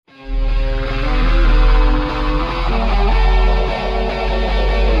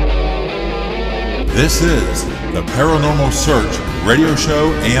This is the Paranormal Search radio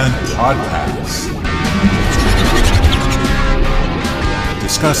show and podcast.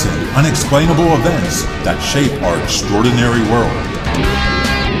 Discussing unexplainable events that shape our extraordinary world.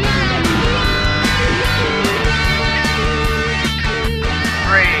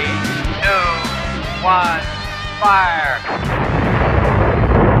 Three, two, one, fire!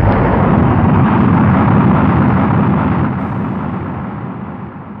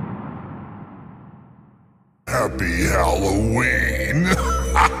 Happy Halloween!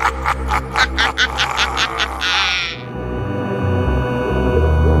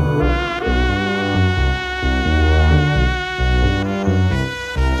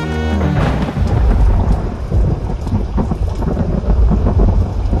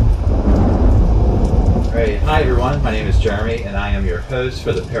 Hi everyone, my name is Jeremy and I am your host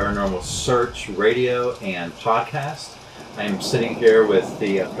for the Paranormal Search radio and podcast. I am sitting here with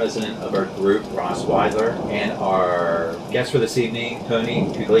the president of our group, Ross Weiler, and our guest for this evening, Tony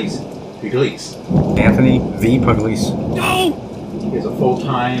Pugleise. Anthony V. Pugleise. No! He is a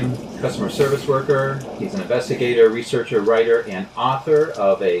full-time customer service worker. He's an investigator, researcher, writer, and author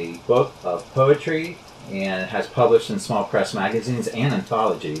of a book of poetry and has published in small press magazines and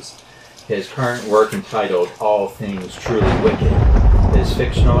anthologies. His current work, entitled All Things Truly Wicked, is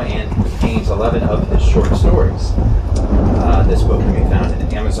fictional and contains 11 of his short stories. This book can be found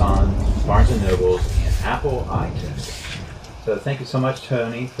in Amazon, Barnes & Nobles, and Apple iTunes. So thank you so much,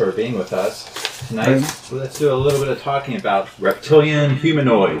 Tony, for being with us tonight. Let's do a little bit of talking about reptilian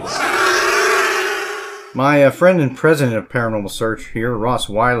humanoids. My friend and president of Paranormal Search here, Ross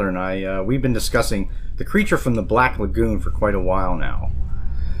Weiler, and I, we've been discussing the creature from the Black Lagoon for quite a while now.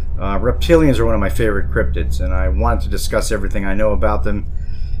 Reptilians are one of my favorite cryptids, and I wanted to discuss everything I know about them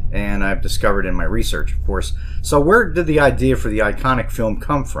and I've discovered in my research, of course. So where did the idea for the iconic film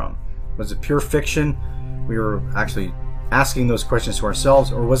come from? Was it pure fiction? We were actually asking those questions to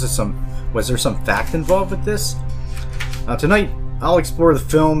ourselves, or was there some fact involved with this? Tonight, I'll explore the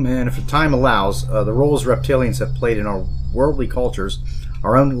film, and if time allows, the roles reptilians have played in our worldly cultures,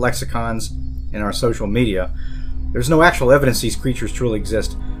 our own lexicons, and our social media. There's no actual evidence these creatures truly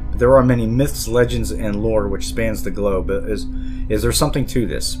exist, but there are many myths, legends, and lore which spans the globe. Is there something to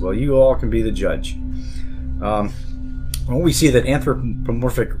this? Well, you all can be the judge. We see that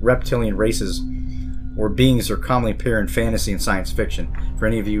anthropomorphic reptilian races or beings are commonly appear in fantasy and science fiction. For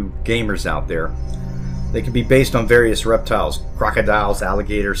any of you gamers out there, they can be based on various reptiles: crocodiles,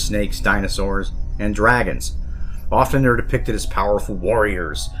 alligators, snakes, dinosaurs, and dragons. Often they're depicted as powerful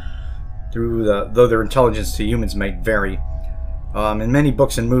warriors, though their intelligence to humans may vary. In many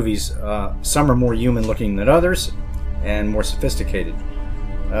books and movies, some are more human-looking than others, and more sophisticated.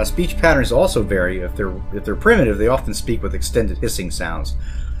 Speech patterns also vary. If they're primitive, they often speak with extended hissing sounds,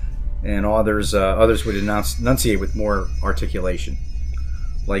 and others would enunciate with more articulation.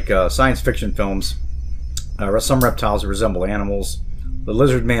 Like science fiction films, some reptiles resemble animals. The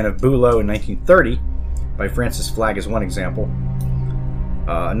Lizard Man of Bülow in 1930 by Francis Flagg is one example.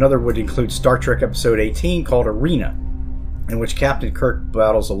 Another would include Star Trek Episode 18 called Arena, in which Captain Kirk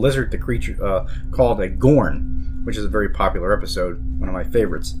battles a lizard, the creature called a Gorn, which is a very popular episode, one of my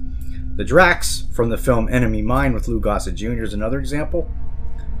favorites. The Drax from the film Enemy Mine with Lou Gossett Jr. is another example.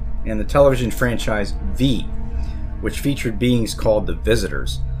 And the television franchise V, which featured beings called the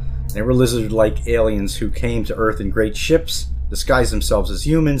Visitors. They were lizard-like aliens who came to Earth in great ships, disguised themselves as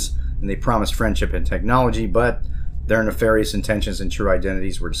humans, and they promised friendship and technology, but their nefarious intentions and true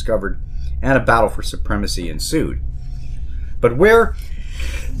identities were discovered, and a battle for supremacy ensued. But where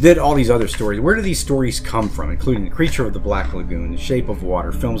did all these other stories, where do these stories come from, including The Creature of the Black Lagoon, The Shape of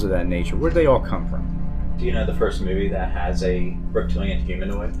Water, films of that nature? Where do they all come from? Do you know the first movie that has a reptilian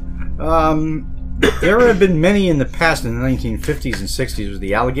humanoid? There have been many in the past. In the 1950s and 60s was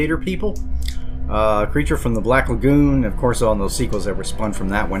The Alligator People, Creature from the Black Lagoon, of course all those sequels that were spun from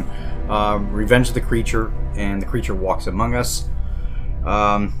that one, Revenge of the Creature, and The Creature Walks Among Us.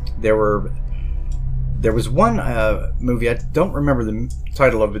 There was one movie, I don't remember the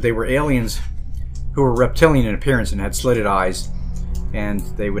title of it, but they were aliens who were reptilian in appearance and had slitted eyes, and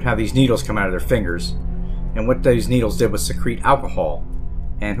they would have these needles come out of their fingers, and what those needles did was secrete alcohol,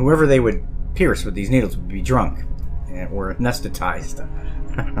 and whoever they would pierce with these needles would be drunk or anesthetized.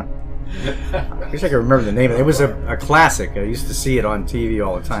 I wish I could remember the name of it. It was a classic. I used to see it on TV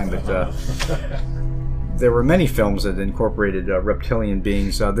all the time, but there were many films that incorporated reptilian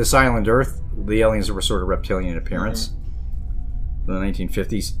beings. This Island Earth, the aliens were sort of reptilian in appearance in the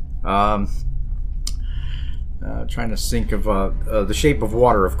 1950s. Trying to think of The Shape of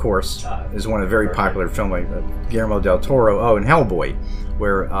Water, of course, is one of the very popular films by Guillermo del Toro. Oh, and Hellboy,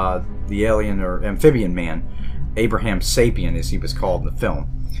 where the alien or amphibian man, Abraham Sapien, as he was called in the film,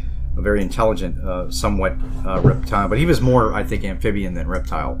 a very intelligent, somewhat reptile, but he was more, I think, amphibian than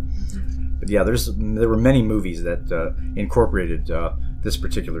reptile. But yeah, there were many movies that incorporated this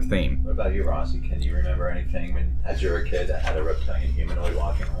particular theme. What about you, Rossi? Can you remember anything when, as you were a kid, that had a reptilian humanoid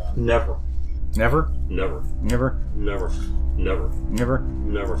walking around? Never. Never? Never. Never? Never. Never. Never?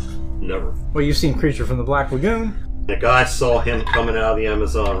 Never. Never. Well, you've seen Creature from the Black Lagoon. The guy saw him coming out of the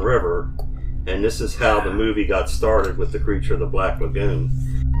Amazon River, and this is how the movie got started with the Creature of the Black Lagoon.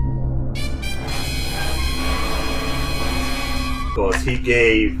 Because he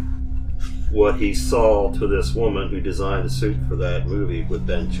gave what he saw to this woman who designed the suit for that movie with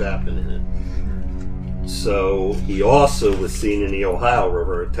Ben Chapman in it. So he also was seen in the Ohio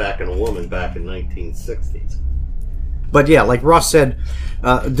River attacking a woman back in 1960s. But yeah, like Ross said,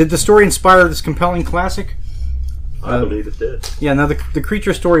 did the story inspire this compelling classic? I believe it did. Yeah, now the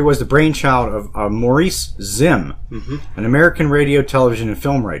creature story was the brainchild of Maurice Zimm, an American radio, television, and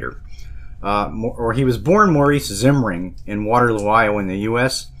film writer. He was born Maurice Zimring in Waterloo, Iowa in the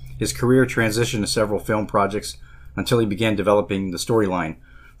U.S. His career transitioned to several film projects until he began developing the storyline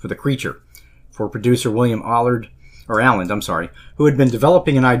for The Creature for producer William Alland, who had been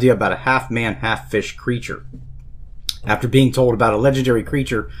developing an idea about a half-man, half-fish creature. After being told about a legendary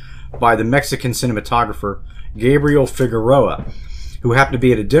creature by the Mexican cinematographer Gabriel Figueroa, who happened to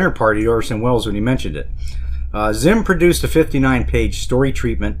be at a dinner party at Orson Welles when he mentioned it, Zimm produced a 59-page story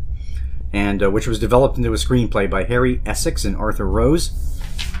treatment, and which was developed into a screenplay by Harry Essex and Arthur Rose.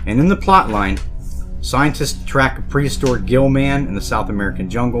 And in the plot line, scientists track a prehistoric gill man in the South American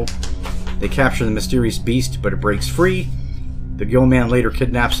jungle. They capture the mysterious beast, but it breaks free. The gill man later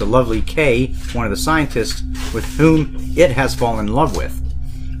kidnaps the lovely Kay, one of the scientists with whom it has fallen in love with.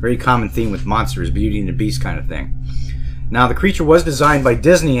 Very common theme with monsters, Beauty and the Beast kind of thing. Now, the creature was designed by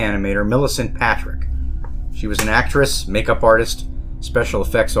Disney animator Millicent Patrick. She was an actress, makeup artist, special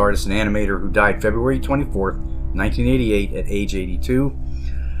effects artist, and animator who died February 24th, 1988 at age 82.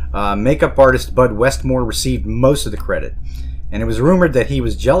 Makeup artist Bud Westmore received most of the credit, and it was rumored that he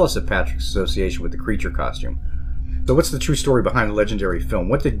was jealous of Patrick's association with the creature costume. So what's the true story behind the legendary film?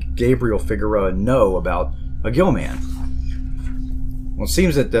 What did Gabriel Figueroa know about a gill man? Well, it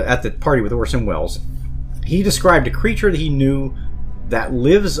seems that at the party with Orson Welles, he described a creature that he knew that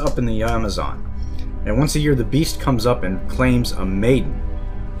lives up in the Amazon. And once a year, the beast comes up and claims a maiden.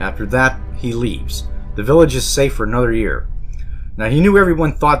 After that, he leaves. The village is safe for another year. Now, he knew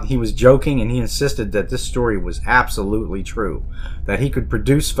everyone thought he was joking, and he insisted that this story was absolutely true, that he could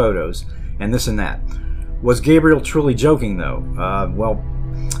produce photos, and this and that. Was Gabriel truly joking, though? Well,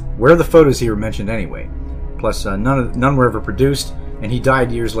 where are the photos he mentioned anyway? Plus, none were ever produced, and he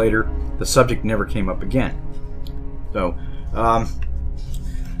died years later. The subject never came up again. So,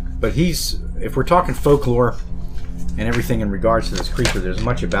 but if we're talking folklore and everything in regards to this creature, there's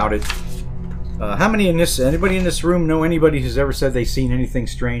much about it. Anybody in this room know anybody who's ever said they've seen anything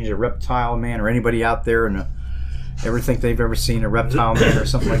strange, a reptile man, or anybody out there and ever think they've ever seen a reptile man or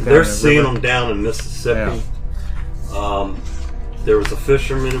something like that? They're seeing them down in Mississippi. Yeah. There was a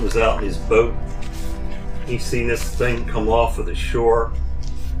fisherman who was out in his boat. He seen this thing come off of the shore,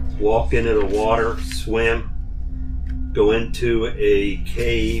 walk into the water, swim, go into a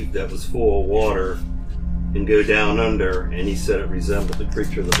cave that was full of water, and go down under, and he said it resembled the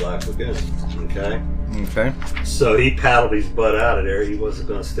Creature of the Black Lagoon. Okay? Okay. So he paddled his butt out of there. He wasn't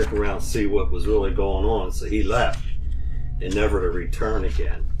going to stick around and see what was really going on, so he left, and never to return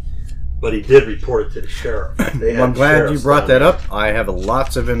again. But he did report it to the sheriff. Well, I'm glad you brought that up. I have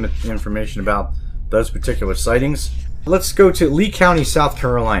lots of information about those particular sightings. Let's go to Lee County, South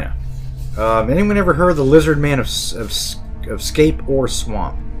Carolina. Anyone ever heard of the lizard man of Scape or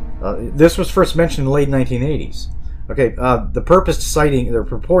Swamp? This was first mentioned in the late 1980s. Okay, the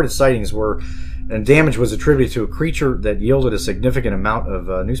purported sightings were, and damage was attributed to a creature that yielded a significant amount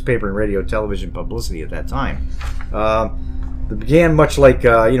of newspaper and radio television publicity at that time. It began much like,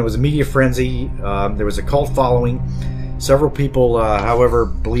 it was a media frenzy. There was a cult following. Several people, however,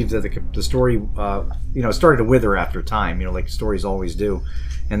 believed that the story, started to wither after time, like stories always do.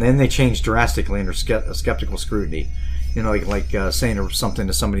 And then they changed drastically under skeptical scrutiny. Like saying something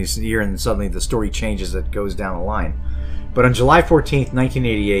to somebody's ear, and suddenly the story changes. It goes down the line. But on July 14th,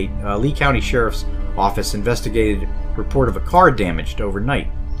 1988, Lee County Sheriff's Office investigated a report of a car damaged overnight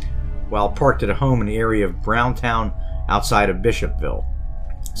while parked at a home in the area of Browntown outside of Bishopville,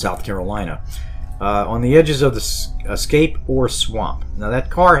 South Carolina, on the edges of the Scape or Swamp. Now, that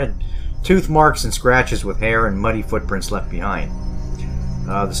car had tooth marks and scratches with hair and muddy footprints left behind.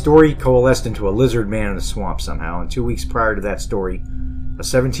 The story coalesced into a lizard man in the swamp somehow, and 2 weeks prior to that story, a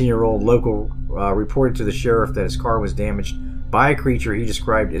 17-year-old local reported to the sheriff that his car was damaged by a creature he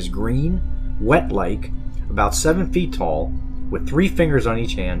described as green, wet-like, about 7 feet tall, with 3 fingers on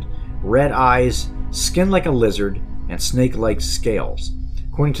each hand, red eyes, skin like a lizard, and snake-like scales.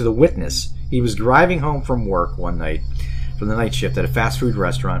 According to the witness, he was driving home from work one night, from the night shift at a fast food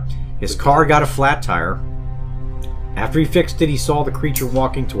restaurant. His car got a flat tire. After he fixed it, he saw the creature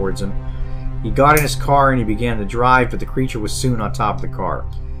walking towards him. He got in his car and he began to drive, but the creature was soon on top of the car.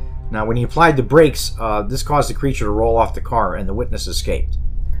 Now, when he applied the brakes, this caused the creature to roll off the car, and the witness escaped.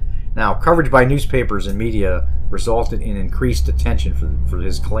 Now, coverage by newspapers and media resulted in increased attention for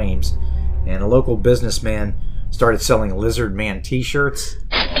his claims, and a local businessman started selling Lizard Man t-shirts,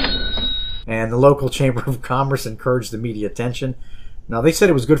 and the local Chamber of Commerce encouraged the media attention. Now, they said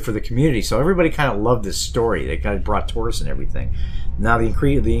it was good for the community, so everybody kind of loved this story. They kind of brought tourists and everything. Now,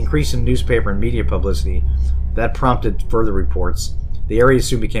 the increase in newspaper and media publicity, that prompted further reports. The area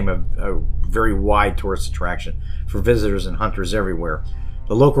soon became a very wide tourist attraction for visitors and hunters everywhere.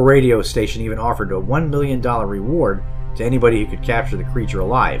 The local radio station even offered a $1 million reward to anybody who could capture the creature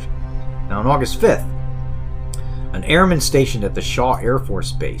alive. Now, on August 5th, an airman stationed at the Shaw Air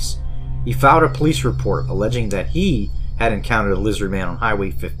Force Base, he filed a police report alleging that he had encountered a lizard man on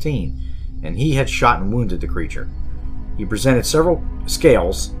Highway 15, and he had shot and wounded the creature. He presented several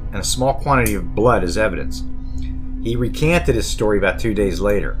scales and a small quantity of blood as evidence. He recanted his story about 2 days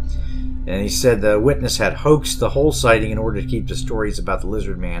later, and he said the witness had hoaxed the whole sighting in order to keep the stories about the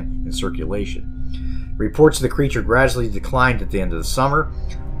lizard man in circulation. Reports of the creature gradually declined at the end of the summer.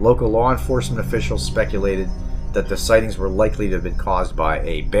 Local law enforcement officials speculated that the sightings were likely to have been caused by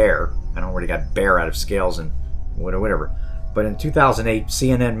a bear. I don't know where they got bear out of scales and whatever. But in 2008,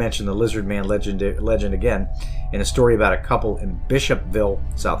 CNN mentioned the lizard man legend again in a story about a couple in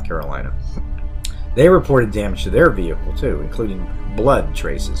Bishopville, South Carolina. They reported damage to their vehicle too, including blood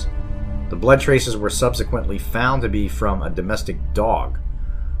traces. The blood traces were subsequently found to be from a domestic dog,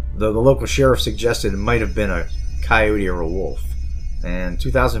 though the local sheriff suggested it might have been a coyote or a wolf. And in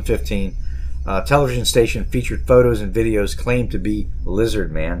 2015, a television station featured photos and videos claimed to be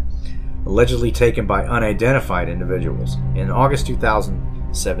Lizard Man, allegedly taken by unidentified individuals. In August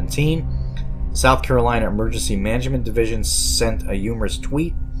 2017, South Carolina Emergency Management Division sent a humorous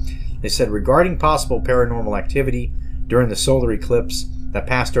tweet. They said, regarding possible paranormal activity during the solar eclipse that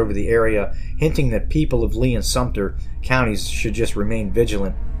passed over the area, hinting that people of Lee and Sumter counties should just remain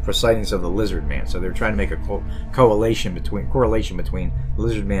vigilant for sightings of the Lizard Man. So they're trying to make a correlation between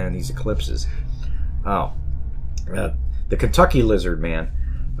Lizard Man and these eclipses. The Kentucky Lizard Man,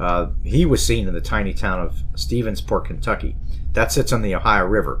 he was seen in the tiny town of Stephensport, Kentucky. That sits on the Ohio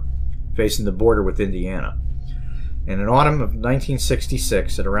River, facing the border with Indiana. And in autumn of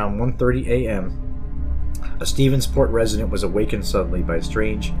 1966, at around 1:30 a.m., a Stephensport resident was awakened suddenly by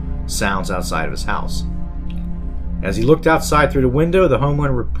strange sounds outside of his house. As he looked outside through the window, the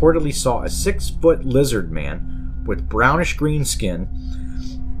homeowner reportedly saw a 6-foot lizard man with brownish-green skin,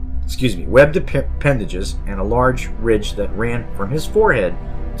 webbed appendages, and a large ridge that ran from his forehead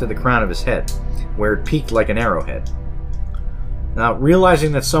to the crown of his head, where it peaked like an arrowhead. Now,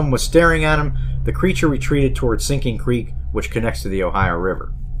 realizing that someone was staring at him, the creature retreated towards Sinking Creek, which connects to the Ohio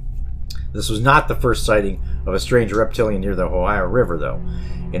River. This was not the first sighting of a strange reptilian near the Ohio River, though.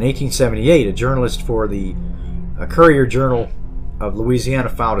 In 1878, a journalist for the Courier Journal of Louisiana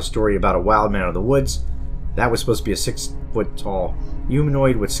filed a story about a wild man of the woods. That was supposed to be a 6-foot-tall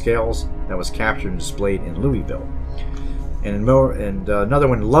humanoid with scales that was captured and displayed in Louisville. And another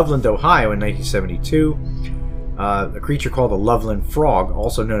one in Loveland, Ohio in 1972, a creature called the Loveland Frog,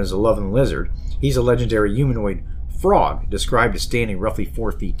 also known as the Loveland Lizard. He's a legendary humanoid frog, described as standing roughly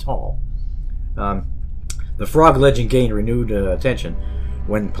 4 feet tall. The frog legend gained renewed attention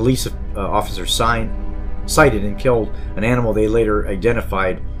when police officers sighted and killed an animal they later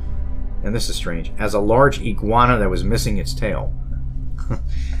identified, and this is strange, as a large iguana that was missing its tail.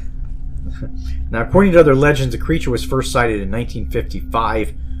 Now, according to other legends, the creature was first sighted in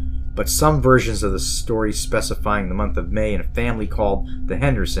 1955, but some versions of the story specifying the month of May in a family called the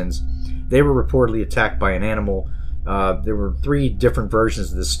Hendersons, they were reportedly attacked by an animal. There were 3 different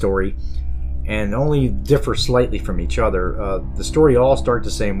versions of this story, and only differ slightly from each other. The story all start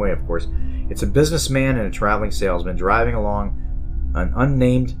the same way, of course. It's a businessman and a traveling salesman driving along an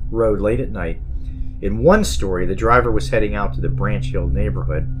unnamed road late at night. In one story, the driver was heading out to the Branch Hill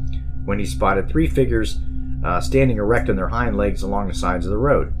neighborhood when he spotted 3 figures standing erect on their hind legs along the sides of the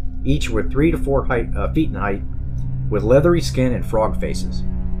road. Each were 3 to 4 feet in height, with leathery skin and frog faces.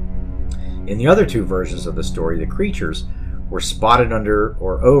 In the other two versions of the story, the creatures were spotted under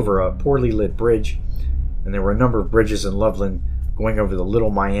or over a poorly lit bridge, and there were a number of bridges in Loveland going over the Little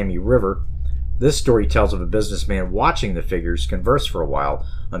Miami River. This story tells of a businessman watching the figures converse for a while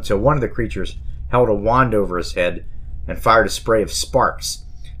until one of the creatures held a wand over his head and fired a spray of sparks,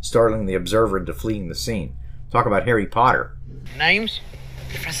 startling the observer into fleeing the scene. Talk about Harry Potter. Names?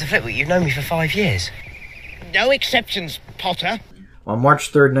 Professor Flitwick, you've known me for 5 years. No exceptions, Potter. On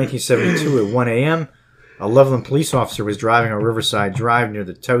March 3rd, 1972 at 1 a.m., a Loveland police officer was driving on Riverside Drive near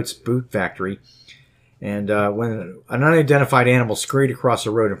the Totes Boot Factory, and when an unidentified animal scurried across the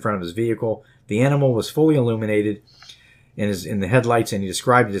road in front of his vehicle, the animal was fully illuminated in the headlights, and he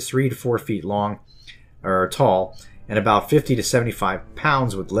described it as 3 to 4 feet long, or tall, and about 50 to 75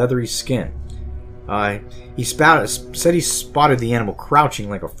 pounds with leathery skin. He said he spotted the animal crouching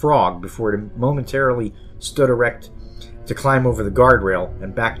like a frog before it momentarily stood erect to climb over the guardrail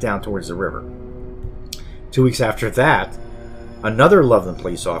and back down towards the river. 2 weeks after that, another Loveland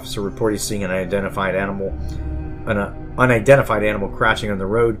police officer reported seeing an unidentified animal crouching on the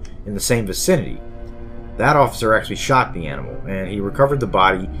road in the same vicinity. That officer actually shot the animal, and he recovered the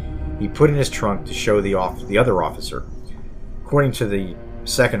body he put in his trunk to show the other officer. According to the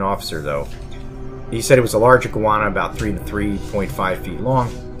second officer, though, he said it was a large iguana about 3 to 3.5 feet long,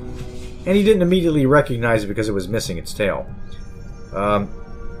 and he didn't immediately recognize it because it was missing its tail.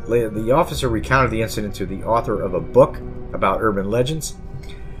 The officer recounted the incident to the author of a book about urban legends,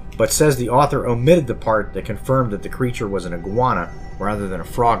 but says the author omitted the part that confirmed that the creature was an iguana rather than a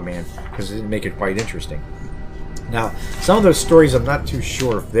frogman, because it didn't make it quite interesting. Now, some of those stories I'm not too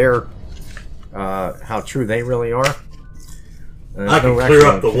sure if they're how true they really are. I can clear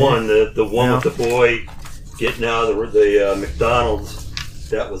up the one with the boy getting out of the McDonald's.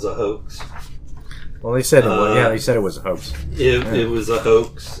 That was a hoax. Well, they said it was. Yeah, they said it was a hoax. It was a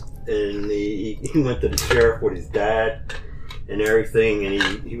hoax, and he went to the sheriff with his dad and everything,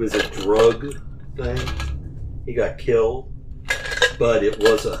 and he was a drug thing. He got killed, but it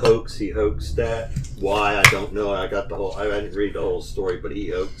was a hoax. He hoaxed that. Why, I don't know. I didn't read the whole story, but he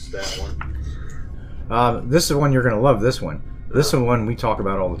hoaxed that one. This is one you're going to love. This one. This is one we talk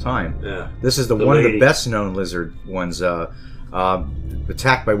about all the time. Yeah. This is one of the best known lizard ones.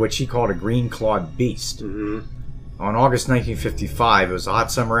 Attacked by what she called a green-clawed beast. Mm-hmm. On August 1955, it was a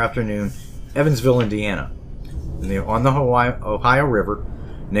hot summer afternoon, Evansville, Indiana. On the Ohio River,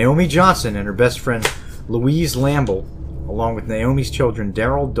 Naomi Johnson and her best friend Louise Lamble, along with Naomi's children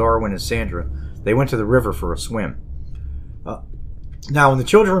Daryl, Darwin, and Sandra, they went to the river for a swim. Now, when the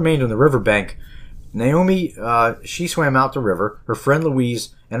children remained on the riverbank, Naomi, she swam out the river. Her friend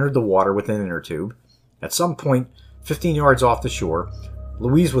Louise entered the water with an inner tube. At some point, 15 yards off the shore,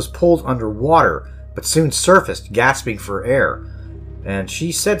 Louise was pulled underwater, but soon surfaced, gasping for air. And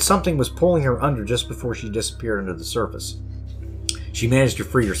she said something was pulling her under just before she disappeared under the surface. She managed to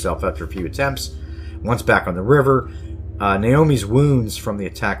free herself after a few attempts. Once back on the river, Naomi's wounds from the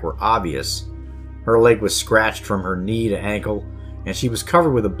attack were obvious. Her leg was scratched from her knee to ankle, and she was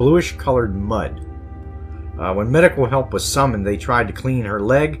covered with a bluish-colored mud. When medical help was summoned, they tried to clean her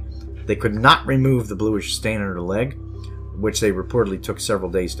leg. They could not remove the bluish stain on her leg, which they reportedly took several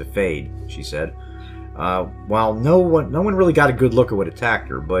days to fade, she said. While no one really got a good look at what attacked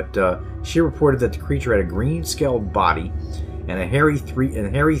her, but she reported that the creature had a green-scaled body and hairy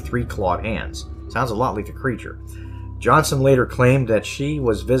three-clawed hands. Sounds a lot like a creature. Johnson later claimed that she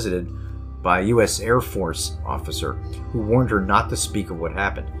was visited by a U.S. Air Force officer who warned her not to speak of what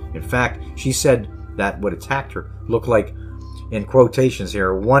happened. In fact, she said that what attacked her looked like, in quotations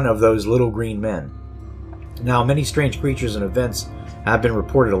here, one of those little green men. Now, many strange creatures and events have been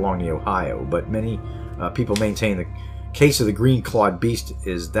reported along the Ohio, but many people maintain the case of the green-clawed beast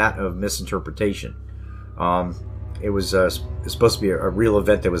is that of misinterpretation. It was supposed to be a real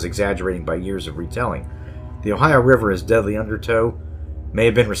event that was exaggerating by years of retelling. The Ohio River is deadly undertow, may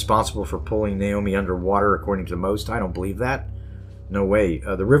have been responsible for pulling Naomi underwater, according to most. I don't believe that. No way.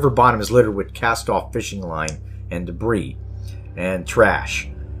 The river bottom is littered with cast-off fishing line and debris and trash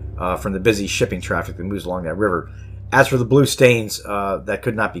from the busy shipping traffic that moves along that river. As for the blue stains that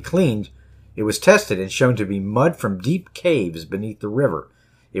could not be cleaned, it was tested and shown to be mud from deep caves beneath the river.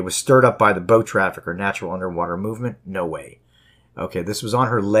 It was stirred up by the boat traffic or natural underwater movement. No way. Okay, this was on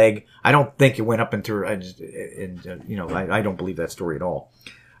her leg. I don't think it went up into her. I don't believe that story at all.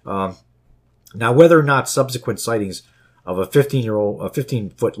 Now, whether or not subsequent sightings of a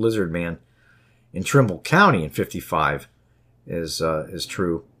 15-foot lizard man in Trimble County in '55 is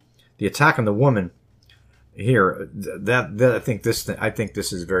true, the attack on the woman here, I think this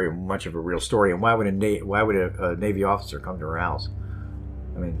is very much of a real story. And why would a Navy officer come to her house?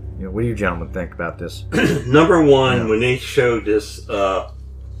 mean, what do you gentlemen think about this? Number one, when they showed this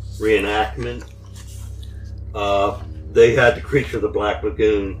reenactment, they had the Creature of the Black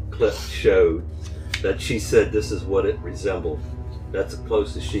Lagoon clip showed that she said this is what it resembled. That's the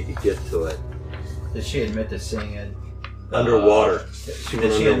closest she could get to it. Did she admit to seeing it? Underwater.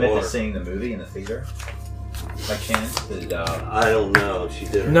 Did she admit to seeing the movie in the theater? By chance? I don't know. She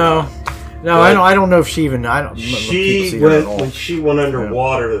did. No, I don't know if she even. I don't. When she went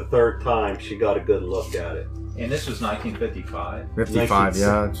underwater the third time, she got a good look at it. And this was 1955. 55,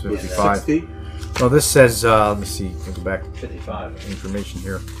 yeah, it's 55. 60? Well, this says. Let me see. I'll go back. 55. Information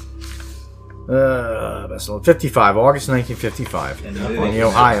here. 55, August 1955, in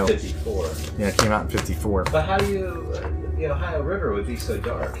Ohio. 54. Yeah, it came out in 54. But how do you? The Ohio River would be so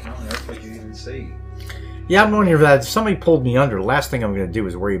dark. How on earth would you even see? Yeah, I'm wondering if that. If somebody pulled me under, the last thing I'm going to do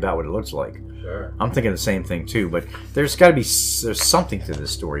is worry about what it looks like. Sure. I'm thinking the same thing too, but there's got to be something to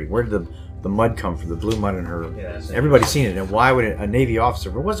this story. Where did the mud come from? The blue mud in her. Yeah, everybody's seen it, and why would a Navy officer?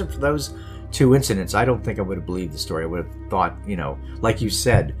 If it wasn't for those two incidents, I don't think I would have believed the story. I would have thought, like you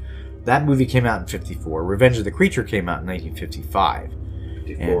said, that movie came out in 54. Revenge of the Creature came out in 1955.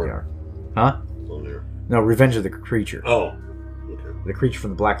 54. Huh? No, Revenge of the Creature. Oh. Okay. The Creature from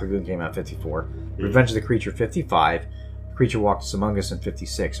the Black Lagoon came out in 54. Revenge of the Creature 55. The Creature Walks Among Us in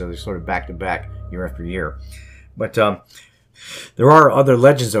 56. So they're sort of back to back year after year. But there are other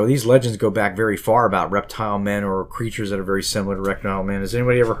legends, though. These legends go back very far about reptile men or creatures that are very similar to reptile men. Has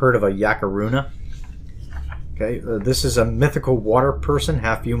anybody ever heard of a Yakaruna? Okay, this is a mythical water person,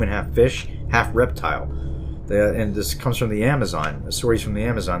 half human, half fish, half reptile. And this comes from the Amazon. Stories from the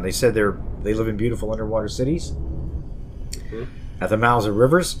Amazon. They said they live in beautiful underwater cities at the mouths of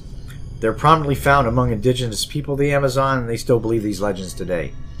rivers. They're prominently found among indigenous people of the Amazon, and they still believe these legends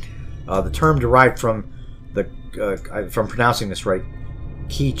today. The term derived from from pronouncing this right,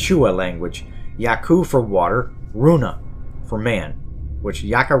 Quichua language, Yaku for water, Runa for man, which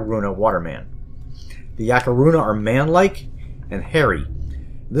Yakaruna, waterman. The Yakaruna are man-like and hairy.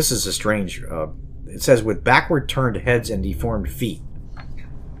 This is a strange. It says with backward turned heads and deformed feet.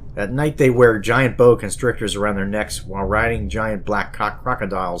 At night they wear giant boa constrictors around their necks while riding giant black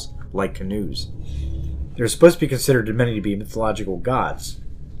crocodiles like canoes. They're supposed to be considered to many to be mythological gods.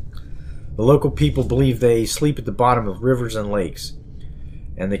 The local people believe they sleep at the bottom of rivers and lakes,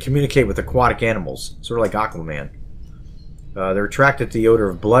 and they communicate with aquatic animals, sort of like Aquaman. They're attracted to the odor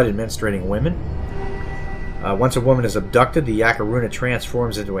of blood in menstruating women. Once a woman is abducted, the Yakaruna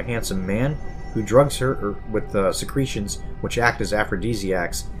transforms into a handsome man who drugs her with secretions which act as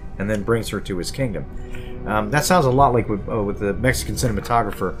aphrodisiacs and then brings her to his kingdom. That sounds a lot like what the Mexican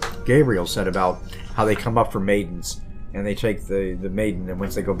cinematographer Gabriel said about how they come up for maidens and they take the maiden, and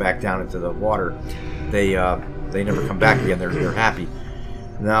once they go back down into the water, they never come back again. They're happy.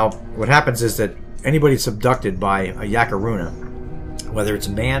 Now, what happens is that anybody that's abducted by a Yakaruna, whether it's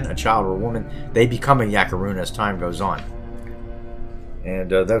a man, a child, or a woman, they become a Yakaruna as time goes on. And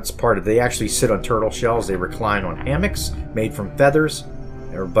that's part of. They actually sit on turtle shells. They recline on hammocks made from feathers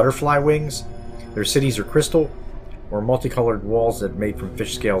or butterfly wings. Their cities are crystal or multicolored walls that are made from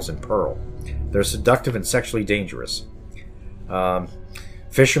fish scales and pearl. They're seductive and sexually dangerous.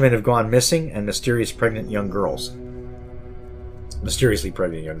 Fishermen have gone missing, and mysteriously pregnant young girls,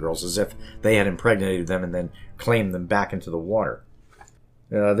 as if they had impregnated them and then claimed them back into the water.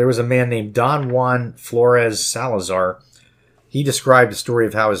 There was a man named Don Juan Flores Salazar. He described the story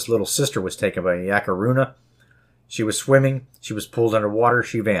of how his little sister was taken by a Yakaruna. She was swimming. She was pulled underwater.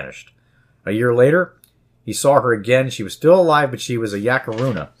 She vanished. A year later, he saw her again. She was still alive, but she was a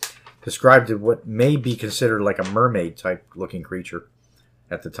Yakaruna, described as what may be considered like a mermaid-type looking creature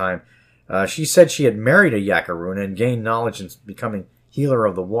at the time. She said she had married a Yakaruna and gained knowledge in becoming healer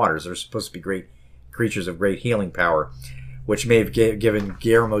of the waters. They're supposed to be great creatures of great healing power, which may have given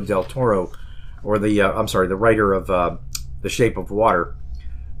Guillermo del Toro, or the writer of The Shape of Water,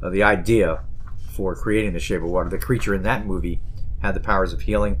 the idea for creating The Shape of Water. The creature in that movie had the powers of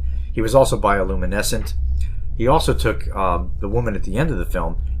healing. He was also bioluminescent. He also took the woman at the end of the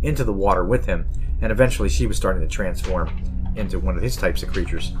film into the water with him, and eventually she was starting to transform into one of his types of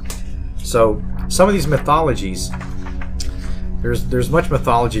creatures. So some of these mythologies, there's much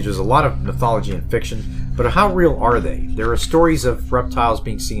mythology. There's a lot of mythology in fiction, but how real are they? There are stories of reptiles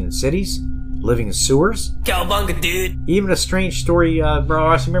being seen in cities, living in sewers. Cowabunga, dude! Even a strange story, bro.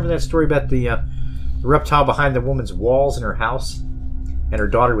 I remember that story about the reptile behind the woman's walls in her house, and her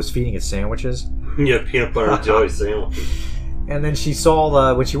daughter was feeding it sandwiches. Yeah, peanut butter and jelly sandwiches. And then she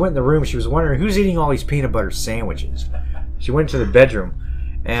saw, when she went in the room, she was wondering who's eating all these peanut butter sandwiches. She went to the bedroom,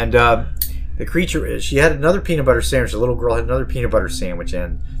 and the creature is. She had another peanut butter sandwich. The little girl had another peanut butter sandwich,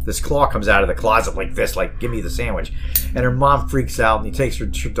 and this claw comes out of the closet like this, like, give me the sandwich. And her mom freaks out, and he takes her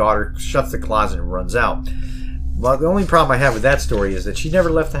daughter, shuts the closet, and runs out. Well, the only problem I have with that story is that she never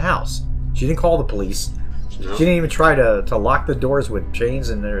left the house. She didn't call the police. No. She didn't even try to lock the doors with chains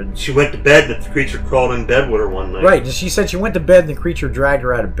in there. She went to bed, and the creature crawled in bed with her one night. Right. She said she went to bed, and the creature dragged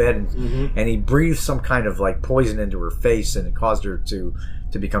her out of bed, and he breathed some kind of like poison into her face, and it caused her to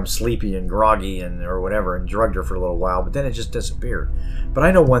become sleepy and groggy or whatever, and drugged her for a little while, but then it just disappeared. But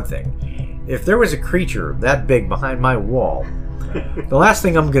I know one thing. If there was a creature that big behind my wall, the last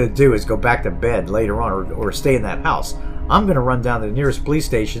thing I'm going to do is go back to bed later on or stay in that house. I'm going to run down to the nearest police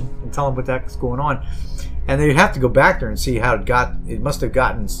station and tell them what the heck's going on. And they'd have to go back there and see how it must have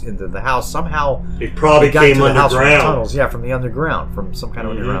gotten into the house somehow. It probably came underground. From the tunnels, from the underground, from some kind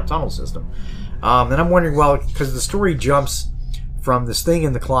of underground tunnel system. And I'm wondering, well, because the story jumps from this thing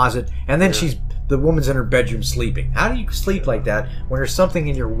in the closet, and then the woman's in her bedroom sleeping. How do you sleep like that when there's something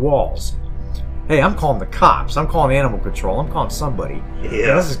in your walls? Hey, I'm calling the cops. I'm calling animal control. I'm calling somebody.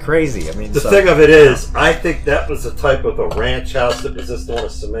 Yeah, this is crazy. I mean, the thing of it is, I think that was the type of a ranch house that was just on a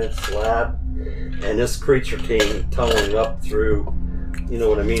cement slab, and this creature came tunneling up through, you know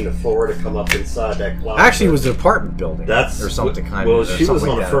what I mean, the floor to come up inside that closet. Actually, it was an apartment building. Or something kind of. Well, she was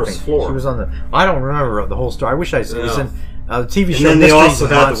on the first floor. She was on the. I don't remember the whole story. I wish I was in the TV show. And then they also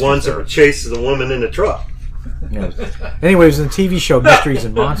had the ones that were chasing the woman in the truck. Yeah. Anyway, it was in the TV show Mysteries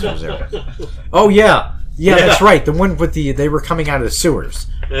and Monsters there. Oh yeah, that's right. The one with they were coming out of the sewers.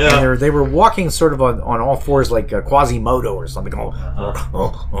 Yeah. And they were walking sort of on all fours like Quasimodo or something.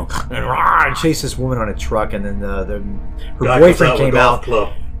 And chased this woman on a truck, and then her boyfriend came out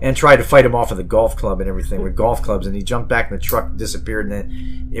and tried to fight him off of the golf club and everything with golf clubs, and he jumped back in the truck and disappeared, and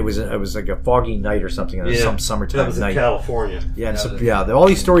then it was like a foggy night or something, some summertime night. That was in California. All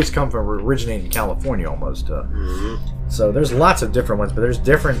these stories originating in California almost. So there's lots of different ones, but there's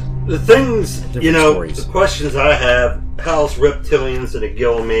different things, stories. The questions I have, how's reptilians and a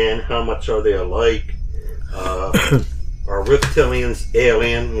gill man, how much are they alike? Are reptilians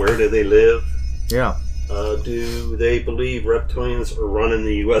alien? Where do they live? Yeah. Do they believe reptilians are running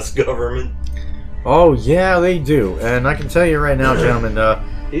the U.S. government? Oh, yeah, they do. And I can tell you right now, gentlemen,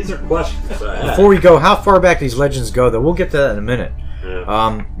 these are questions I have. Before we go, how far back these legends go, though, we'll get to that in a minute.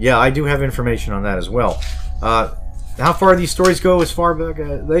 Yeah, I do have information on that as well. How far these stories go as far back?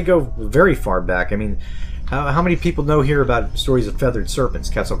 They go very far back. I mean, how many people know here about stories of feathered serpents?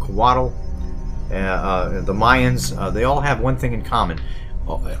 Quetzalcoatl, the Mayans, they all have one thing in common.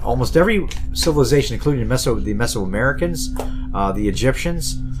 Almost every civilization, including the Mesoamericans, the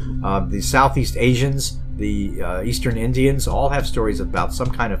Egyptians, the Southeast Asians, the Eastern Indians, all have stories about some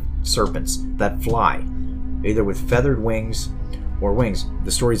kind of serpents that fly, either with feathered wings or wings.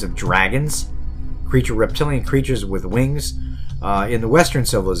 The stories of dragons, reptilian creatures with wings. In the Western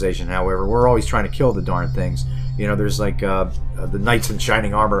civilization, however, we're always trying to kill the darn things. There's like the knights in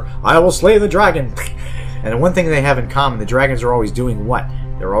shining armor. I will slay the dragon. And the one thing they have in common, the dragons are always doing what?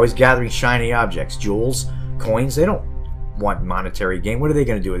 They're always gathering shiny objects, jewels, coins. They don't want monetary gain. What are they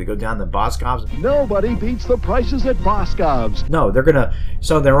going to do? They go down to Boscov's? Nobody beats the prices at Boscov's. No, they're going to...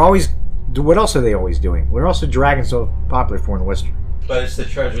 So they're always... What else are they always doing? What else are dragons so popular for in the Western? But it's the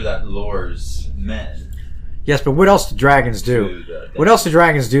treasure that lures men. Yes, but what else do dragons do? What else do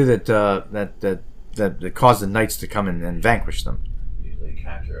dragons do that cause the knights to come and vanquish them? Usually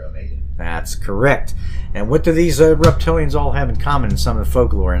capture a maiden. That's correct. And what do these reptilians all have in common in some of the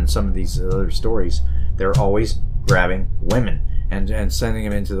folklore and some of these other stories? They're always grabbing women and sending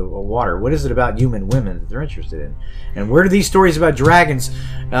them into the water. What is it about human women that they're interested in? And where do these stories about dragons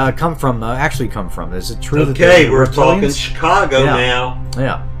actually come from? Is it true that we're talking Chicago now.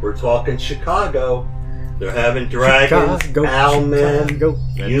 Yeah. We're talking Chicago. They're having dragons, owlmen,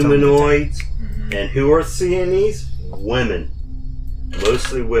 humanoids. And who are seeing these? Women.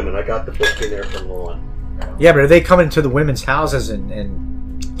 Mostly women. I got the book in there from Lawn. Yeah, but are they coming to the women's houses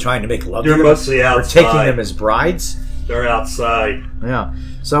and trying to make love to them? They're mostly outside. Or taking them as brides? They're outside. Yeah.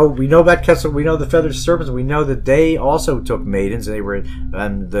 So we know about Quetzal. We know the feathered serpents. We know that they also took maidens. They were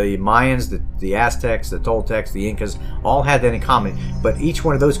the Mayans, the Aztecs, the Toltecs, the Incas, all had that in common. But each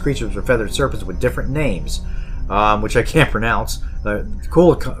one of those creatures were feathered serpents with different names, which I can't pronounce.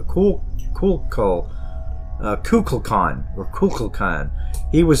 Kukulkan.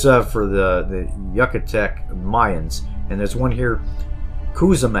 He was for the Yucatec Mayans, and there's one here,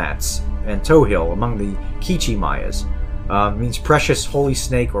 Kuzamats and Tohil among the Quiche Mayas. Means precious holy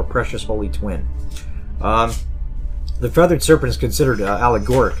snake or precious holy twin. The feathered serpent is considered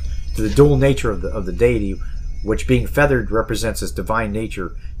allegoric to the dual nature of the deity, which being feathered represents his divine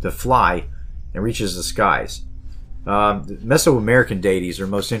nature to fly, and reaches the skies. The Mesoamerican deities are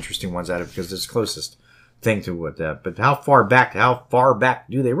most interesting ones out of it because it's the closest thing to what that. But how far back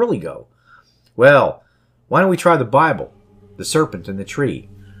do they really go? Well, why don't we try the Bible? The serpent and the tree.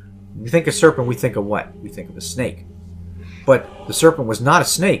 When we think of serpent, we think of what? We think of a snake. But the serpent was not a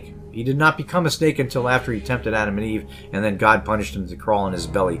snake. He did not become a snake until after he tempted Adam and Eve, and then God punished him to crawl on his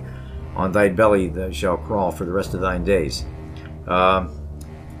belly. On thy belly thou shalt crawl for the rest of thine days.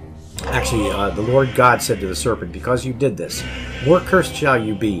 Actually, the Lord God said to the serpent, because you did this, more cursed shall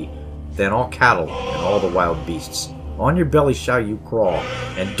you be than all cattle and all the wild beasts. On your belly shall you crawl,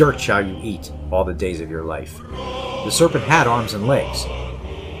 and dirt shall you eat all the days of your life. The serpent had arms and legs.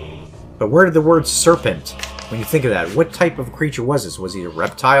 But where did the word serpent, when you think of that, what type of creature was this? Was he a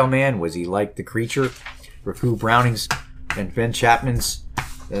reptile man? Was he like the creature for who Browning's and Ben Chapman's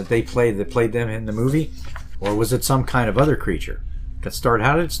that played them in the movie? Or was it some kind of other creature?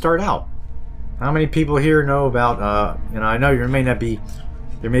 How did it start out? How many people here know about, I know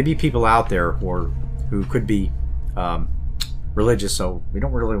there may be people out there who could be religious, so we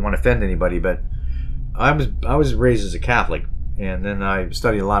don't really want to offend anybody, but I was raised as a Catholic, and then I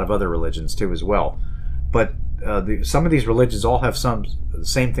studied a lot of other religions too as well. But some of these religions all have the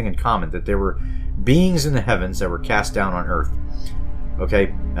same thing in common, that there were beings in the heavens that were cast down on earth.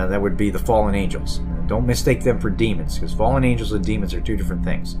 Okay, and that would be the fallen angels. Don't mistake them for demons, because fallen angels and demons are two different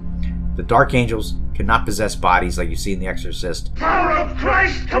things. The dark angels cannot possess bodies like you see in The Exorcist. Power of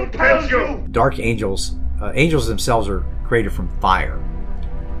Christ compels you! Dark angels, angels themselves are created from fire.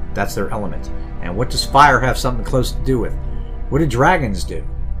 That's their element. And what does fire have something close to do with? What do dragons do?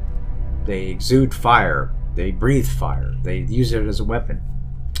 They exude fire. They breathe fire. They use it as a weapon.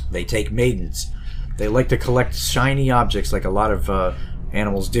 They take maidens. They like to collect shiny objects like a lot of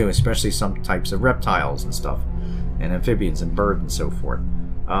animals do, especially some types of reptiles and stuff, and amphibians and birds and so forth.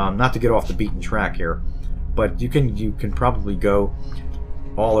 Not to get off the beaten track here, but you can probably go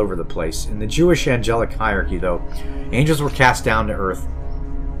all over the place. In the Jewish angelic hierarchy, though, angels were cast down to earth.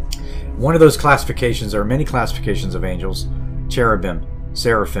 One of those classifications, there are many classifications of angels: cherubim,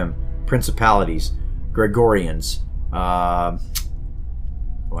 seraphim, principalities, Gregorians, I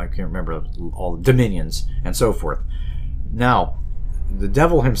can't remember all the dominions, and so forth. Now, the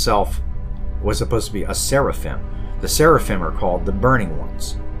devil himself was supposed to be a seraphim. The seraphim are called the burning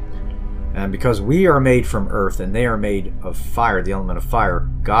ones. And because we are made from earth and they are made of fire, the element of fire,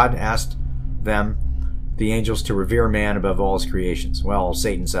 God asked them, the angels, to revere man above all his creations. Well,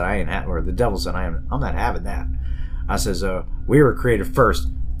 Satan said, the devil said, I'm not having that. I says, we were created first.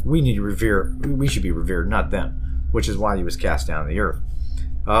 We should be revered, not them, which is why he was cast down to the earth.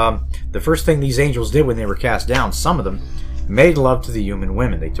 The first thing these angels did when they were cast down, some of them made love to the human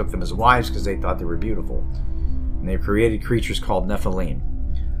women. They took them as wives because they thought they were beautiful. And they created creatures called Nephilim.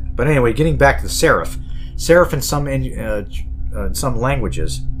 But anyway, getting back to the seraph. Seraph in some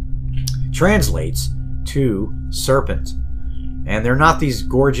languages translates to serpent. And they're not these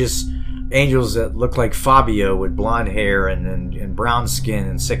gorgeous angels that look like Fabio with blonde hair and brown skin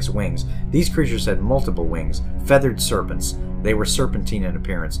and 6 wings. These creatures had multiple wings, feathered serpents. They were serpentine in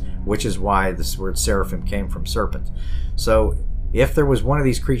appearance, which is why this word seraphim came from serpent. So if there was one of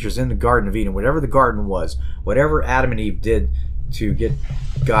these creatures in the Garden of Eden, whatever the garden was, whatever Adam and Eve did to get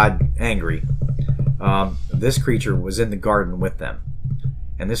God angry, this creature was in the garden with them.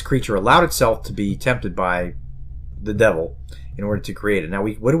 And this creature allowed itself to be tempted by the devil in order to create it. Now,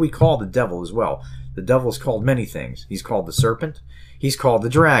 what do we call the devil as well? The devil is called many things. He's called the serpent. He's called the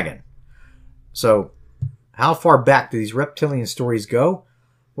dragon. So, how far back do these reptilian stories go?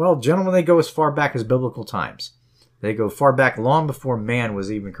 Well, gentlemen, they go as far back as biblical times. They go far back, long before man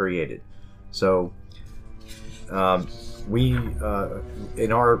was even created. So, we,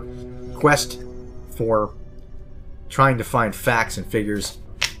 in our quest for trying to find facts and figures,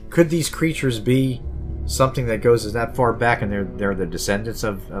 could these creatures be something that goes that far back, and they're the descendants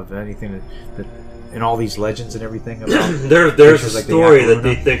of anything that in all these legends and everything about there's a story that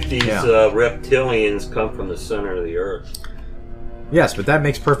they think these reptilians come from the center of the earth. Yes, but that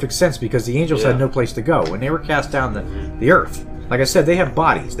makes perfect sense because the angels had no place to go when they were cast down the earth. Like I said, they have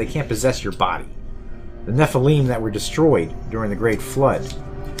bodies. They can't possess your body. The Nephilim that were destroyed during the Great Flood,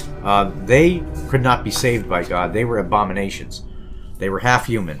 they could not be saved by God. They were abominations. They were half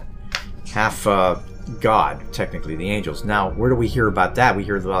human, half God, technically, the angels. Now, where do we hear about that? We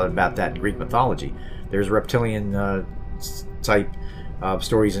hear a lot about that in Greek mythology. There's reptilian type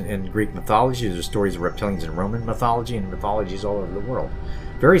stories in Greek mythology. There's stories of reptilians in Roman mythology and mythologies all over the world.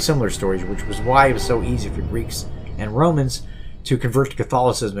 Very similar stories, which was why it was so easy for Greeks and Romans to convert to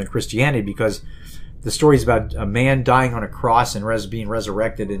Catholicism and Christianity, because the stories about a man dying on a cross and being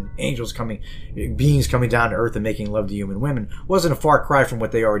resurrected, and beings coming down to earth and making love to human women wasn't a far cry from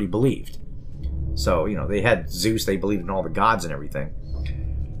what they already believed. So, you know, they had Zeus, they believed in all the gods and everything.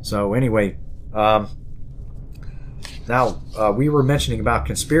 So anyway, now we were mentioning about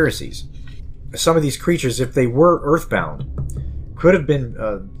conspiracies. Some of these creatures, if they were earthbound, could have been,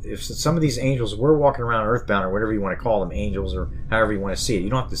 if some of these angels were walking around earthbound, or whatever you want to call them, angels, or however you want to see it. You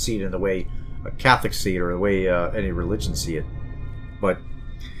don't have to see it in the way Catholics see it or the way any religion see it. But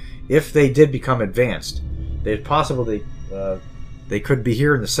if they did become advanced, it's possible they could be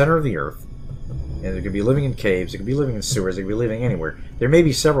here in the center of the earth, and they could be living in caves, they could be living in sewers, they could be living anywhere. There may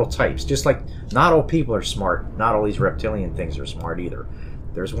be several types, just like not all people are smart, not all these reptilian things are smart either.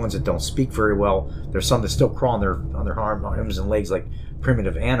 There's ones that don't speak very well, there's some that still crawl on their arms and legs like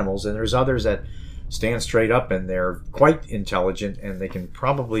primitive animals, and there's others that stand straight up and they're quite intelligent, and they can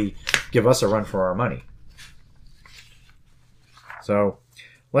probably give us a run for our money. So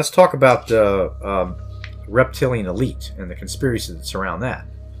let's talk about the reptilian elite and the conspiracies that surround that.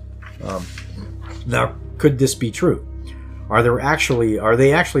 Now, could this be true? Are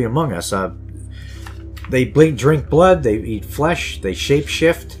they actually among us? They drink blood, they eat flesh, they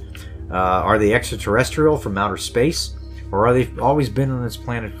shapeshift. Are they extraterrestrial from outer space? Or are they always been on this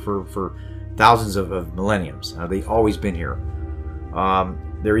planet for thousands of millenniums? Have they always been here?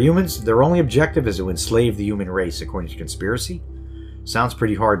 They're humans. Their only objective is to enslave the human race, according to conspiracy. Sounds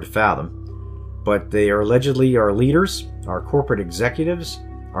pretty hard to fathom. But they are allegedly our leaders, our corporate executives,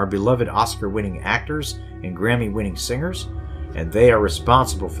 our beloved Oscar-winning actors and Grammy-winning singers, and they are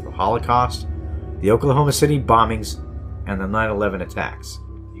responsible for the Holocaust, the Oklahoma City bombings, and the 9/11 attacks.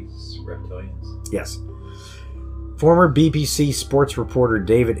 These reptilians? Yes. Former BBC sports reporter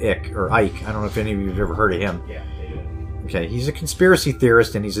David Icke, I don't know if any of you have ever heard of him. Yeah, Okay, he's a conspiracy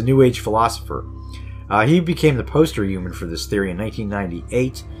theorist and he's a New Age philosopher. He became the poster human for this theory in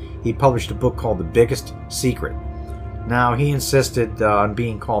 1998. He published a book called The Biggest Secret. Now, he insisted on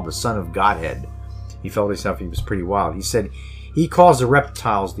being called the Son of Godhead. He felt himself he was pretty wild. He said he calls the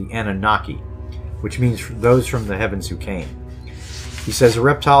reptiles the Anunnaki, which means those from the heavens who came. He says the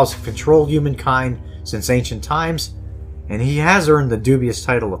reptiles have controlled humankind since ancient times, and he has earned the dubious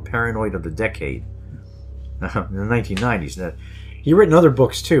title of Paranoid of the Decade in the 1990s. Now, he written other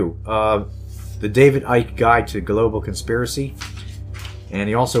books too. The David Icke Guide to Global Conspiracy, and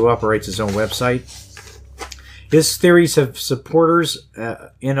he also operates his own website. His theories have supporters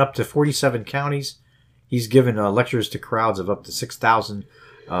in up to 47 counties. He's given lectures to crowds of up to 6,000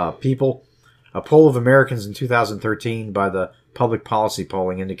 people. A poll of Americans in 2013 by the Public Policy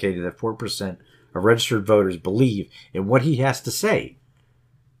Polling indicated that 4% of registered voters believe in what he has to say.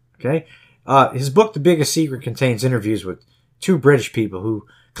 Okay, his book, The Biggest Secret, contains interviews with two British people who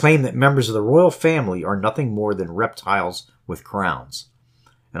claim that members of the royal family are nothing more than reptiles with crowns.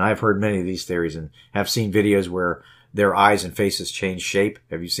 And I've heard many of these theories and have seen videos where their eyes and faces change shape.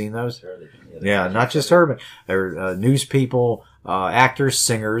 Have you seen those? Yeah, not just her, but they're news people, actors,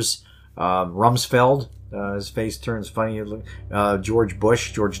 singers. Rumsfeld, his face turns funny. George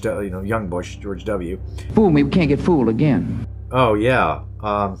Bush, young Bush, George W. Fool me, we can't get fooled again. Oh yeah.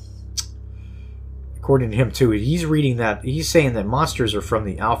 According to him too, he's saying that monsters are from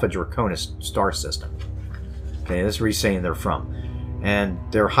the Alpha Draconis star system. Okay, that's where he's saying they're from. And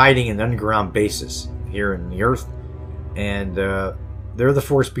they're hiding in underground bases here in the Earth. And they're the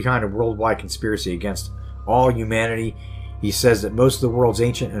force behind a worldwide conspiracy against all humanity. He says that most of the world's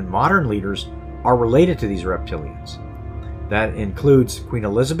ancient and modern leaders are related to these reptilians. That includes Queen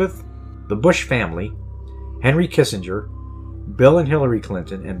Elizabeth, the Bush family, Henry Kissinger, Bill and Hillary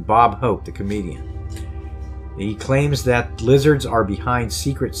Clinton, and Bob Hope, the comedian. He claims that lizards are behind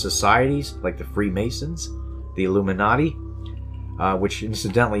secret societies like the Freemasons, the Illuminati, which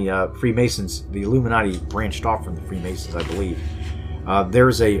incidentally, Freemasons, the Illuminati branched off from the Freemasons, I believe.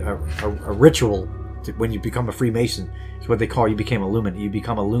 There's a ritual when you become a Freemason. It's what they call you become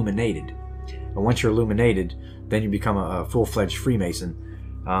illuminated. And once you're illuminated, then you become a full-fledged Freemason.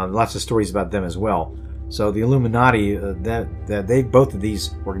 Lots of stories about them as well. So the Illuminati, both of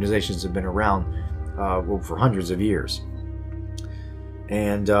these organizations have been around for hundreds of years.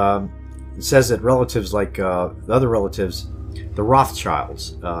 And it says that relatives like the other relatives, the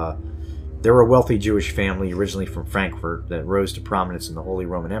Rothschilds, they're a wealthy Jewish family originally from Frankfurt that rose to prominence in the Holy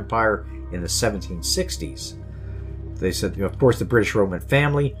Roman Empire in the 1760s. They said, of course, the British Roman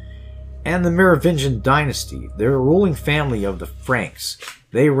family and the Merovingian dynasty. They're a ruling family of the Franks.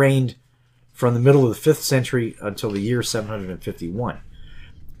 They reigned from the middle of the 5th century until the year 751.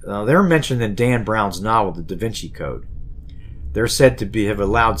 They're mentioned in Dan Brown's novel, The Da Vinci Code. They're said to have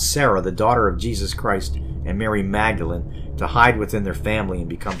allowed Sarah, the daughter of Jesus Christ, and Mary Magdalene to hide within their family and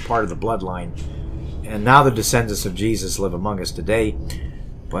become part of the bloodline. And now the descendants of Jesus live among us today.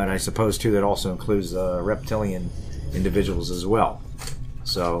 But I suppose, too, that also includes reptilian individuals as well.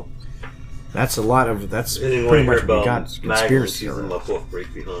 So that's a lot of... That's pretty much what we got. Conspiracy. In my book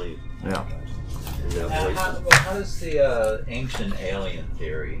right behind. Yeah. How does the ancient alien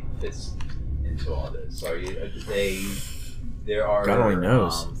theory fits into all this? There are God only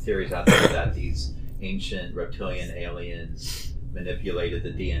knows. Theories out there that these ancient reptilian aliens manipulated the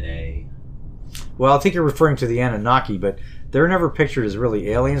DNA. Well, I think you're referring to the Anunnaki, but they're never pictured as really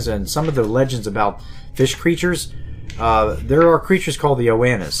aliens. And some of the legends about fish creatures, there are creatures called the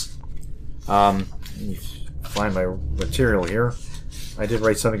Oannes. Let me find my material here. I did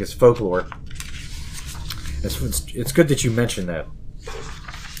write something as folklore. It's good that you mentioned that.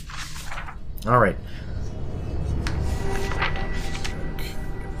 All right.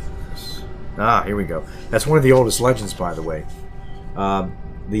 Here we go. That's one of the oldest legends, by the way.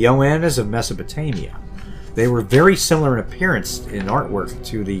 The Oannes of Mesopotamia. They were very similar in appearance in artwork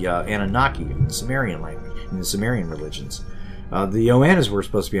to the Anunnaki in the Sumerian language, in the Sumerian religions. The Oannes were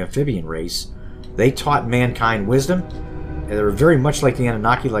supposed to be an amphibian race. They taught mankind wisdom. They were very much like the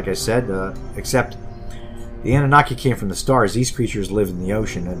Anunnaki, like I said, except the Anunnaki came from the stars. These creatures lived in the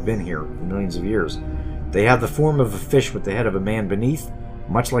ocean and have been here for millions of years. They have the form of a fish with the head of a man beneath,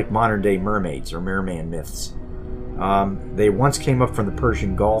 much like modern-day mermaids or merman myths. They once came up from the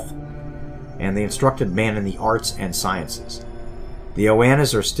Persian Gulf, and they instructed man in the arts and sciences. The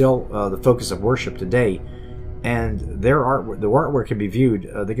Oannes are still the focus of worship today, and their artwork can be viewed.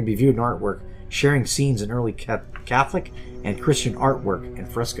 They can be viewed in artwork, sharing scenes in early Catholic and Christian artwork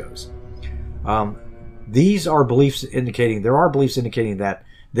and frescoes. There are beliefs indicating that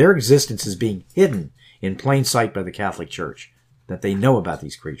their existence is being hidden in plain sight by the Catholic Church, that they know about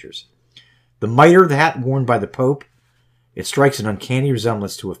these creatures. The mitre, the hat worn by the Pope, it strikes an uncanny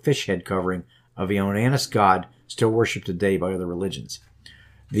resemblance to a fish head covering of the Oannes god still worshipped today by other religions.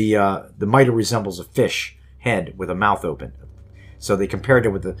 The mitre resembles a fish head with a mouth open. So they compared it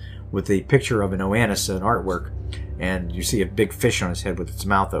with the picture of an Oannes, an artwork, and you see a big fish on his head with its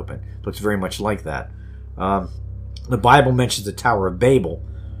mouth open. Looks very much like that. The Bible mentions the Tower of Babel,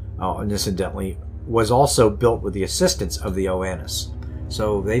 incidentally, was also built with the assistance of the Oannes.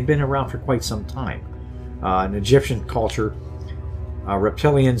 So they've been around for quite some time. In Egyptian culture,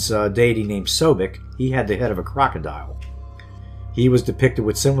 reptilian's deity named Sobek, he had the head of a crocodile. He was depicted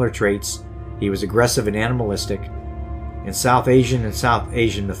with similar traits. He was aggressive and animalistic. In South Asian and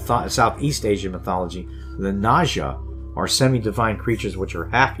Southeast Asian mythology, the Naja are semi-divine creatures which are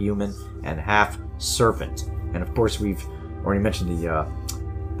half human and half serpent. And of course, we've already mentioned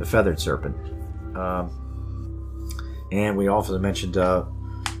the feathered serpent. And we also mentioned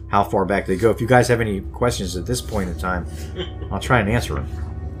how far back they go. If you guys have any questions at this point in time, I'll try and answer them,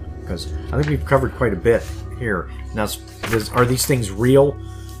 because I think we've covered quite a bit here. Now, are these things real?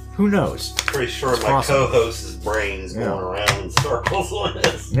 Who knows? Pretty sure my co-host's brain's going around in circles on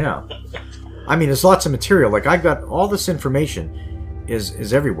this. Yeah. I mean, there's lots of material. Like, I've got all this information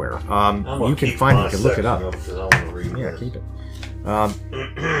is everywhere. You can find it. You can look it up. Yeah, keep it.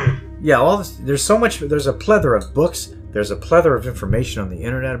 Yeah, all this. There's so much. There's a plethora of books. There's a plethora of information on the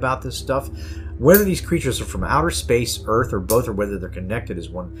internet about this stuff. Whether these creatures are from outer space, Earth, or both, or whether they're connected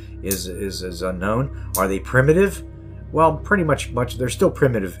is unknown. Are they primitive? Well, pretty much. They're still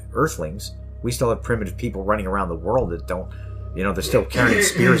primitive Earthlings. We still have primitive people running around the world that don't. They're still carrying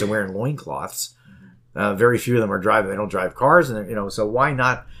spears and wearing loincloths. Very few of them are driving. They don't drive cars, and so why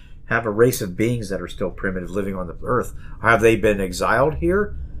not have a race of beings that are still primitive living on the Earth? Have they been exiled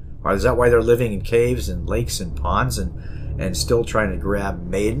here? Or is that why they're living in caves and lakes and ponds and still trying to grab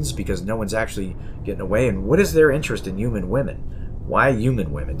maidens because no one's actually getting away? And what is their interest in human women? Why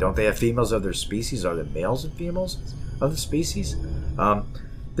human women? Don't they have females of their species? Are there males and females of the species?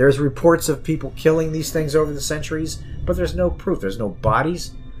 There's reports of people killing these things over the centuries, but there's no proof. There's no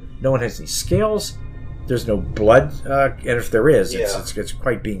bodies. No one has any scales. There's no blood, and if there is, it's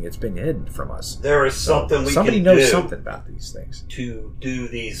been hidden from us. There is something somebody knows something about these things to do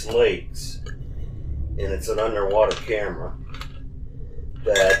these lakes, and it's an underwater camera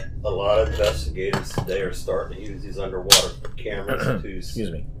that a lot of investigators today are starting to use these underwater cameras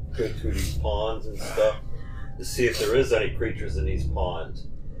to go through these ponds and stuff to see if there is any creatures in these ponds.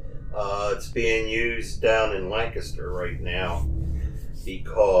 It's being used down in Lancaster right now,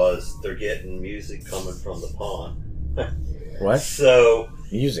 because they're getting music coming from the pond. What? So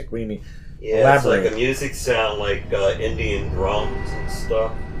music? What do you mean? Yeah, elaborate. It's like a music sound, like Indian drums and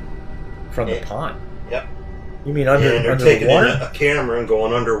stuff. From the pond? Yep. You mean under and they're under taking the water? in a camera and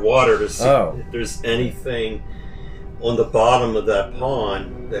going underwater to see if there's anything on the bottom of that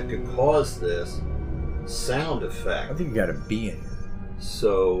pond that could cause this sound effect. I think you got a bee in here.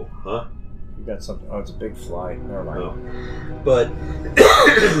 So, huh? You got something. Oh, it's a big fly. Never mind. Oh. But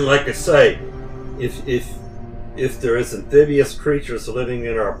like I say, if there is amphibious creatures living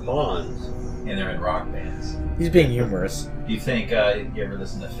in our ponds, and they're in rock bands. He's being humorous. Do you think you ever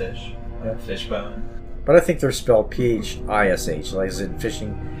listen to Fish? Fishbone? But I think they're spelled Phish, like as in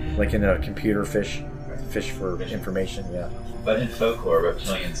fishing, like in a computer fish for information, yeah. But in folklore,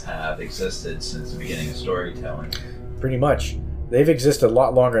 reptilians have existed since the beginning of storytelling. Pretty much. They've existed a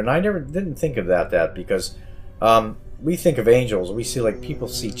lot longer, and I didn't think of that because we think of angels, we see like people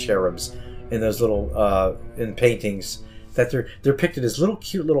see cherubs in those little in paintings that they're depicted as little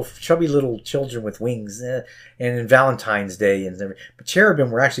cute little chubby little children with wings, and in Valentine's Day and everything. But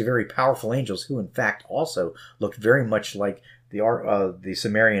cherubim were actually very powerful angels who in fact also looked very much like the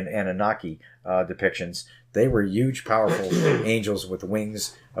Sumerian Anunnaki depictions. They were huge powerful angels with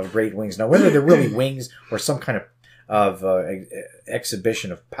wings of great wings. Now whether they're really wings or some kind of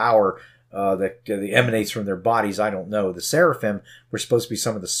exhibition of power that emanates from their bodies, I don't know. The seraphim were supposed to be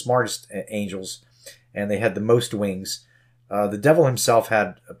some of the smartest angels, and they had the most wings. The devil himself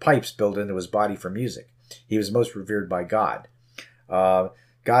had pipes built into his body for music. He was most revered by God.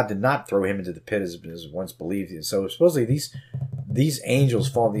 God did not throw him into the pit as once believed. So supposedly these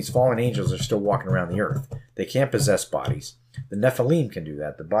fallen angels are still walking around the earth. They can't possess bodies. The Nephilim can do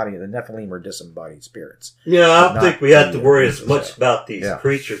that. The Nephilim are disembodied spirits. Yeah, I don't think we have to worry as much about these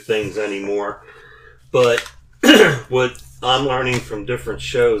creature things anymore. But what I'm learning from different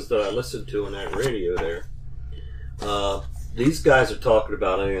shows that I listen to on that radio there, these guys are talking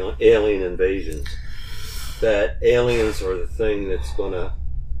about alien invasions. That aliens are the thing that's going to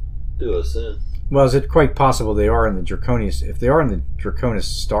do us in. Well, is it quite possible they are in the Draconius? If they are in the Draconis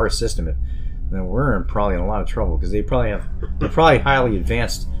star system, then we're probably in a lot of trouble because they're probably highly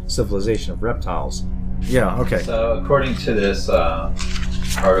advanced civilization of reptiles. Yeah. Okay. So according to this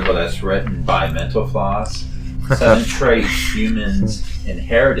article that's written by Mental Floss, 7 traits humans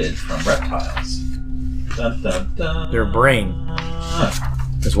inherited from reptiles. Dun, dun, dun. Their brain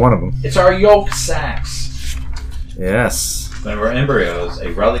is one of them. It's our yolk sacs. Yes. When we're embryos,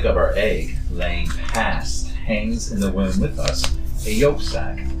 a relic of our egg, laying past, hangs in the womb with us, a yolk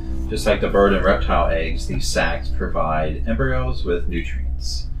sac. Just like the bird and reptile eggs, these sacs provide embryos with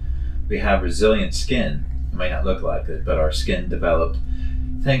nutrients. We have resilient skin. It might not look like it, but our skin developed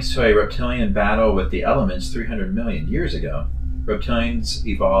thanks to a reptilian battle with the elements 300 million years ago. Reptilians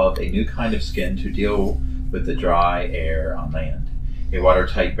evolved a new kind of skin to deal with the dry air on land, a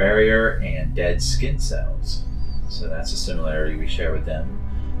watertight barrier and dead skin cells. So that's a similarity we share with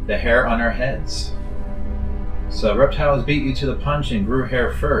them. The hair on our heads. So reptiles beat you to the punch and grew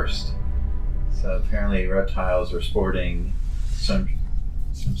hair first. So apparently reptiles were sporting some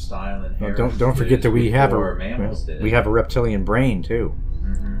style and hair. Well, don't forget that we have a reptilian brain too.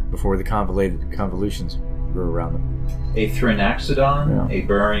 Mm-hmm. Before the convolutions grew around them. A Thrinaxodon, a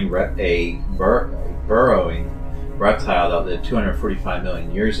burrowing reptile that lived 245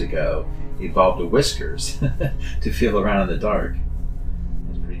 million years ago, evolved the whiskers to feel around in the dark.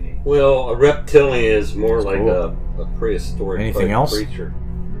 That's pretty neat. Well, a reptilian is more like a prehistoric creature.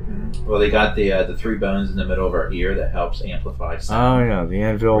 Mm-hmm. Well, they got the 3 bones in the middle of our ear that helps amplify sound. Oh yeah, the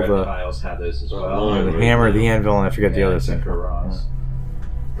anvil. Reptiles have those as well. The hammer, the anvil, and I forget the other thing. For Ross.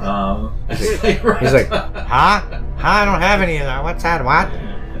 He's like, huh? I don't have any of that. What's that? What?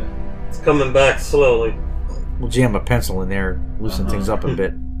 It's coming back slowly. We'll jam a pencil in there, loosen things up a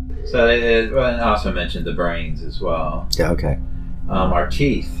bit. So they also mentioned the brains as well. Yeah, okay. Our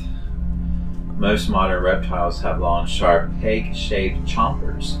teeth. Most modern reptiles have long, sharp, peg-shaped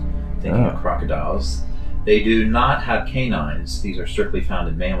chompers. Thinking of crocodiles. They do not have canines. These are strictly found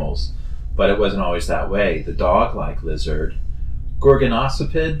in mammals. But it wasn't always that way. The dog-like lizard,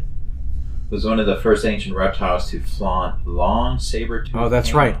 Gorgonoscipid, was one of the first ancient reptiles to flaunt long saber-toothed Oh,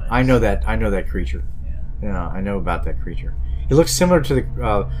 that's canines. right. I know that creature. Yeah, I know about that creature. He looks similar to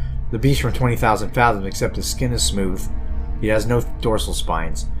the beast from 20,000 Fathoms, except his skin is smooth. He has no dorsal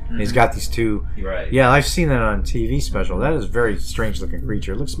spines. And he's got these 2. Right. Yeah, I've seen that on TV special. That is a very strange looking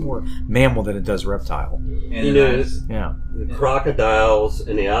creature. It looks more mammal than it does reptile. And the crocodiles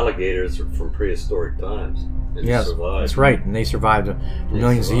and the alligators are from prehistoric times. Yes, that's right. And they survived for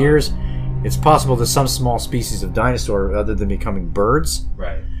millions of years. It's possible that some small species of dinosaur, other than becoming birds,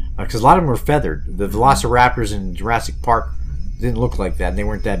 right? Because a lot of them were feathered. The velociraptors in Jurassic Park didn't look like that, and they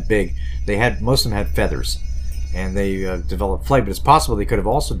weren't that big. Most of them had feathers, and they developed flight. But it's possible they could have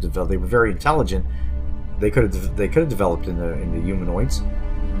also developed. They were very intelligent, they could have developed in the humanoids,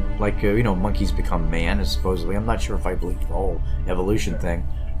 like monkeys become man, supposedly. I'm not sure if I believe the whole evolution thing,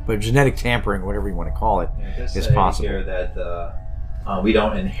 but genetic tampering, whatever you want to call it, is possible. Here that we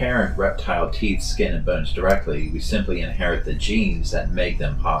don't inherit reptile teeth, skin, and bones directly. We simply inherit the genes that make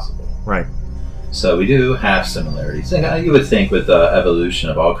them possible. Right. So we do have similarities. And you would think with the evolution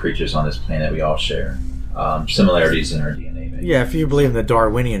of all creatures on this planet, we all share similarities in our DNA. Maybe. Yeah, if you believe in the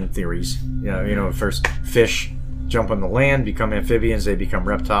Darwinian theories, first fish jump on the land, become amphibians, they become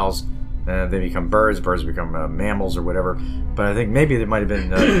reptiles, they become birds become mammals or whatever. But I think maybe they might have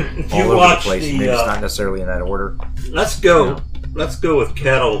been all over the place. Maybe it's not necessarily in that order. Let's go with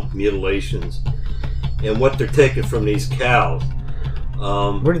cattle mutilations and what they're taking from these cows.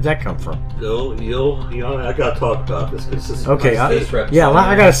 Where did that come from? I gotta talk about this because this is okay.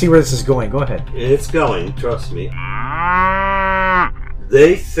 I gotta see where this is going. Go ahead. It's going. Trust me.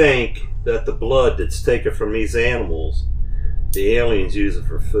 They think that the blood that's taken from these animals, the aliens use it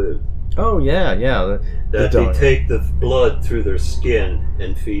for food. Oh yeah. That they take the blood through their skin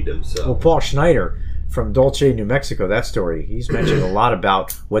and feed themselves. Well, Paul Schneider from Dulce, New Mexico, that story, he's mentioned a lot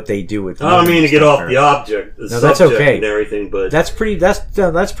about what they do with. I don't mean to get off the subject that's okay. And everything, but that's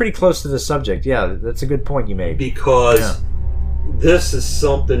pretty close to the subject. Yeah, that's a good point you made. Because this is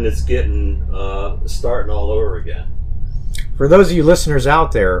something that's getting starting all over again. For those of you listeners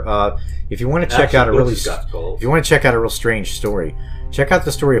out there, if you want to check out a real strange story, check out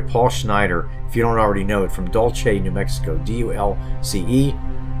the story of Paul Schneider. If you don't already know it, from Dulce, New Mexico, Dulce.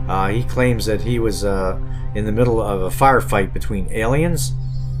 He claims that he was in the middle of a firefight between aliens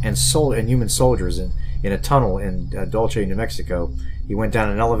and human soldiers in a tunnel in Dulce, New Mexico. He went down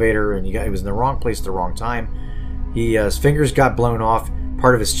an elevator and he was in the wrong place at the wrong time. His fingers got blown off.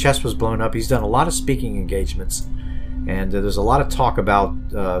 Part of his chest was blown up. He's done a lot of speaking engagements, and there's a lot of talk about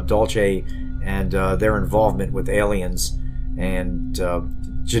Dulce and their involvement with aliens and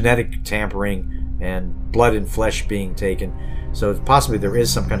genetic tampering and blood and flesh being taken. So possibly there is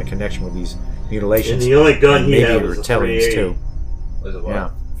some kind of connection with these mutilations. And the only gun he had was a Reptilians too. Was it what? Yeah.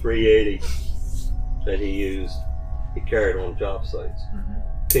 380 that he used. He carried on job sites. In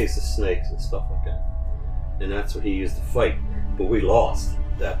case of snakes and stuff like that. And that's what he used to fight. But we lost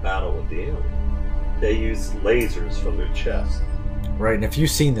that battle with the alien. They used lasers from their chest. Right, and if you've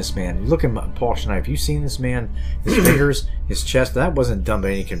seen this man, you look at Paul Schneider, if you've seen this man, his fingers, his chest, that wasn't done by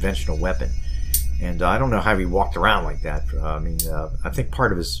any conventional weapon. And I don't know how he walked around like that. I think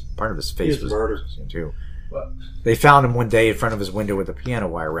part of his face was murdered too. They found him one day in front of his window with a piano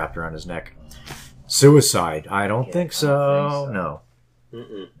wire wrapped around his neck. Suicide? I don't think so. No.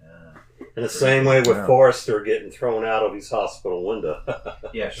 In the same way with Forrester getting thrown out of his hospital window.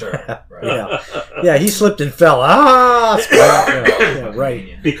 Yeah, sure. Right. Yeah, he slipped and fell.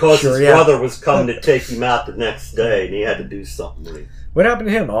 Right. Because his brother was coming to take him out the next day, and he had to do something with him. What happened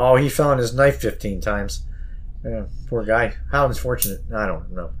to him? Oh, he fell on his knife 15 times. Yeah, poor guy. How unfortunate. I don't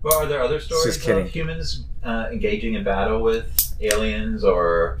know. Well, are there other stories of humans engaging in battle with aliens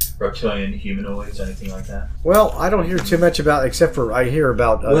or reptilian humanoids, anything like that? Well, I don't hear too much about, except for I hear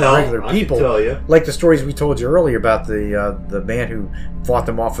about regular people. I can tell you. Like the stories we told you earlier about the man who fought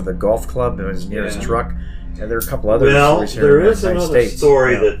them off with a golf club and was near his truck. And there are a couple other stories here in the United States.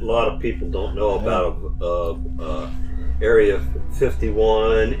 Story that a lot of people don't know about Area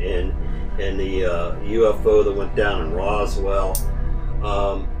 51 and the UFO that went down in Roswell.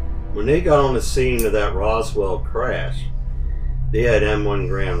 When they got on the scene of that Roswell crash, they had M1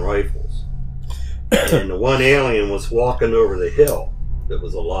 Grand rifles. And the one alien was walking over the hill that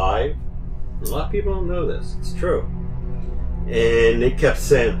was alive. A lot of people don't know this. It's true. And they kept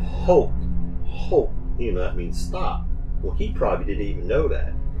saying, "Hope, hope." That means stop. Well, he probably didn't even know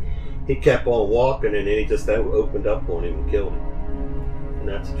that. He kept on walking, and then he just opened up on him and killed him. And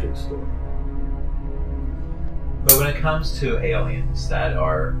that's a true story. But when it comes to aliens that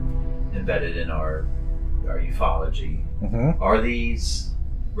are embedded in our ufology, are these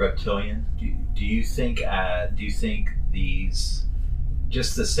reptilian? Do you think these,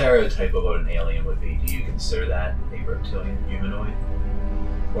 just the stereotype of what an alien would be, do you consider that a reptilian humanoid?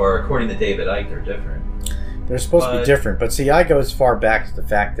 Or according to David Icke, they're different. They're supposed to be different, but see, I go as far back to the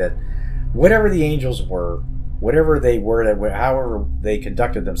fact that whatever the angels were, whatever they were, however they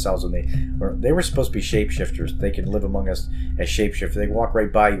conducted themselves, when they were supposed to be shapeshifters. They can live among us as shapeshifters. They walk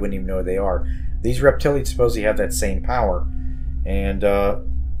right by, you wouldn't even know who they are. These reptilians supposedly have that same power, and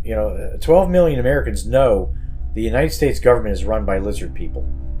 12 million Americans know the United States government is run by lizard people.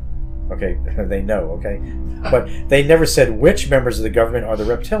 Okay, they know. Okay, but they never said which members of the government are the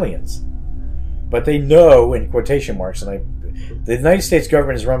reptilians. But they know, in quotation marks, the United States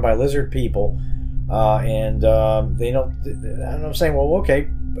government is run by lizard people. and they don't. And I'm saying, well, okay,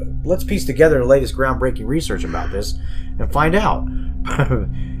 let's piece together the latest groundbreaking research about this and find out.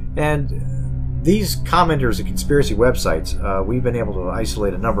 And these commenters at conspiracy websites, we've been able to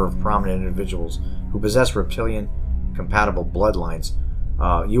isolate a number of prominent individuals who possess reptilian compatible bloodlines.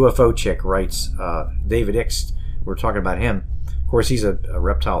 UFO Chick writes, David Icks, we're talking about him. Of course, he's a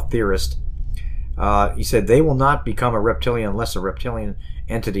reptile theorist. He said they will not become a reptilian unless a reptilian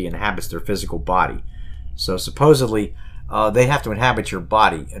entity inhabits their physical body. So supposedly they have to inhabit your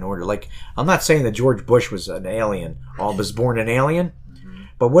body in order. Like, I'm not saying that George Bush was an alien, was born an alien,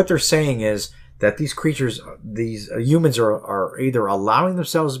 but what they're saying is that these creatures, these humans are either allowing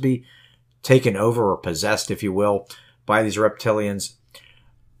themselves to be taken over or possessed, if you will, by these reptilians,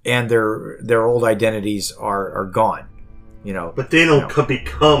 and their old identities are gone. You know, but they don't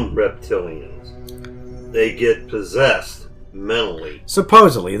become reptilians. They get possessed mentally.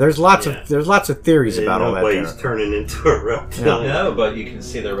 Supposedly, there's lots of theories about all that. Nobody's turning into a reptilian. No, but you can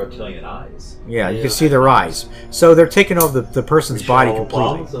see their reptilian eyes. Yeah, you can see their eyes. So they're taking over the person's body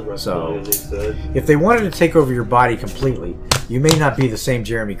completely. So if they wanted to take over your body completely, you may not be the same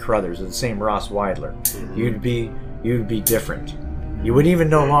Jeremy Crothers or the same Ross Weidler. You'd be different. You would even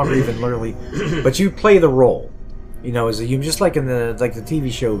no longer even literally, but you play the role. You know, as a human, just like in the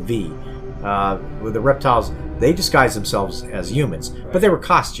TV show V, with the reptiles, they disguised themselves as humans, but they were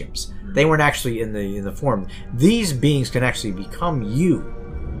costumes. They weren't actually in the form. These beings can actually become you.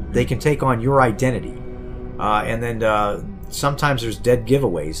 They can take on your identity, and then sometimes there's dead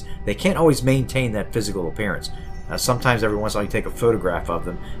giveaways. They can't always maintain that physical appearance. Sometimes every once in a while you take a photograph of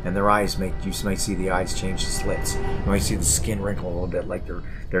them, and their eyes you might see the eyes change the slits. You might see the skin wrinkle a little bit, like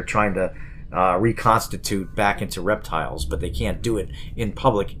they're trying to reconstitute back into reptiles, but they can't do it in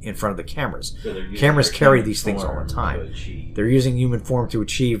public in front of the cameras. So cameras carry these things all the time. They're using human form to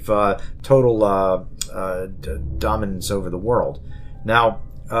achieve total dominance over the world. Now,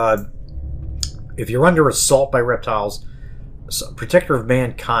 if you're under assault by reptiles, Protector of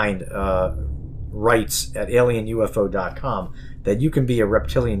Mankind writes at alienufo.com that you can be a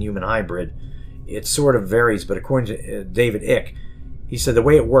reptilian-human hybrid. It sort of varies, but according to David Icke, he said the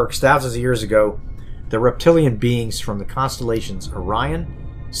way it works, thousands of years ago, the reptilian beings from the constellations Orion,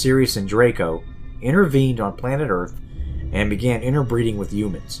 Sirius, and Draco intervened on planet Earth and began interbreeding with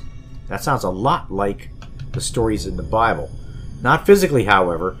humans. That sounds a lot like the stories in the Bible. Not physically,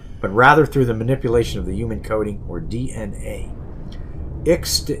 however, but rather through the manipulation of the human coding, or DNA.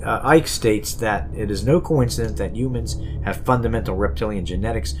 Icke states that it is no coincidence that humans have fundamental reptilian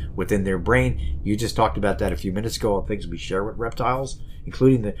genetics within their brain. You just talked about that a few minutes ago, all things we share with reptiles,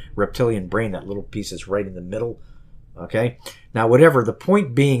 including the reptilian brain, that little piece is right in the middle. Okay? Now, whatever, the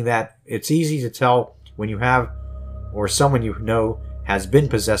point being that it's easy to tell when you have, or someone you know has been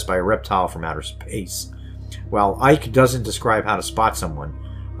possessed by a reptile from outer space. Well, Icke doesn't describe how to spot someone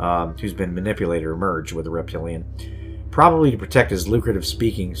who's been manipulated or merged with a reptilian, probably to protect his lucrative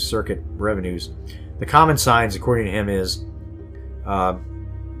speaking circuit revenues. The common signs, according to him, is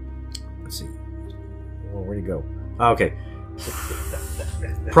let's see, where'd he go? Okay.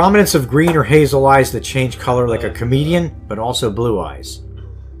 Prominence of green or hazel eyes that change color like a comedian, but also blue eyes.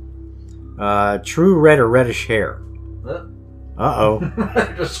 True red or reddish hair. Uh-oh.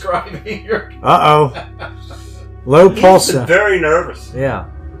 Describing your... Uh-oh. Low pulse... very nervous. Yeah.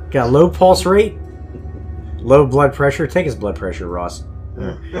 Got a low pulse rate. Low blood pressure. Take his blood pressure, Ross.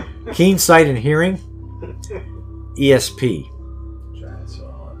 Keen sight and hearing. ESP.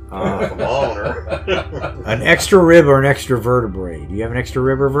 An extra rib or an extra vertebrae. Do you have an extra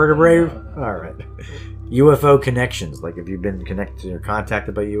rib or vertebrae? All right. UFO connections. Like if you've been connected or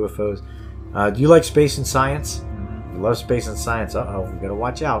contacted by UFOs. Do you like space and science? You love space and science. Uh-oh. You got to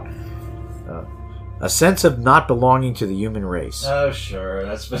watch out. A sense of not belonging to the human race. Oh, sure.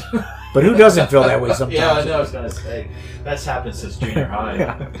 That's been... But who doesn't feel that way sometimes? Yeah, I know. I was going to say. That's happened since junior high.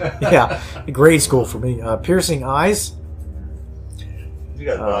 Yeah. Grade school for me. Piercing eyes. You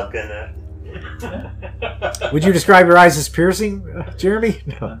got vodka in that. Would you describe your eyes as piercing, Jeremy?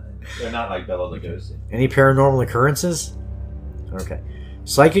 No. They're not like Bela Lugosi. Any paranormal occurrences? Okay.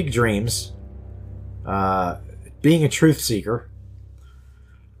 Psychic dreams. Being a truth seeker.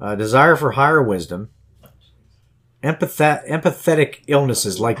 Desire for higher wisdom. Empathetic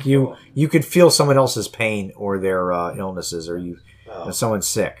illnesses, like you could feel someone else's pain or their illnesses, or someone's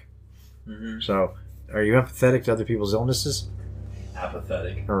sick. Mm-hmm. So, are you empathetic to other people's illnesses?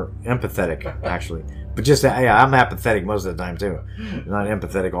 Apathetic. Or empathetic, actually. But just, yeah, I'm apathetic most of the time, too. Not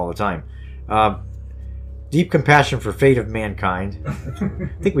empathetic all the time. Deep compassion for fate of mankind. I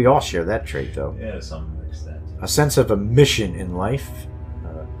think we all share that trait, though. Yeah, to some extent. A sense of a mission in life.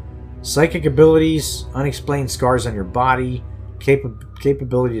 Psychic abilities, unexplained scars on your body,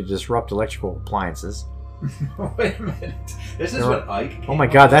 capability to disrupt electrical appliances. Wait a minute. This is what Ike. Oh my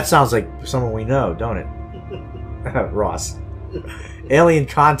God, that sounds like someone we know, don't it? Ross. Alien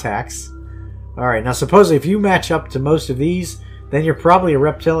contacts. Alright, now supposedly if you match up to most of these, then you're probably a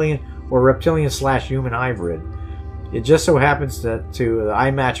reptilian or reptilian/human hybrid. It just so happens that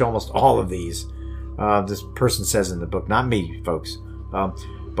I match almost all of these. This person says in the book, not me, folks.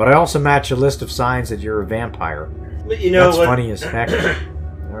 But I also match a list of signs that you're a vampire. But you know That's what? funny as heck.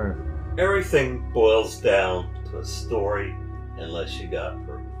 Everything boils down to a story unless you got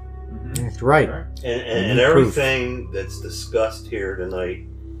proof. Mm-hmm. Right. And everything that's discussed here tonight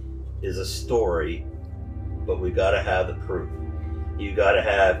is a story, but we got to have the proof. You got to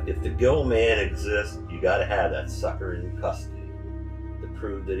have, if the Gill Man exists, you got to have that sucker in custody to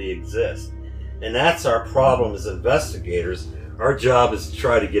prove that he exists. And that's our problem as investigators. Our job is to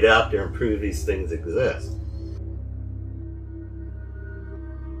try to get out there and prove these things exist.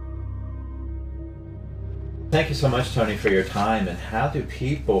 Thank you so much, Tony, for your time. And how do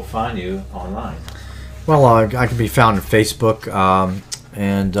people find you online? Well, I can be found on Facebook,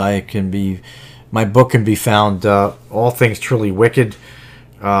 and my book can be found, All Things Truly Wicked.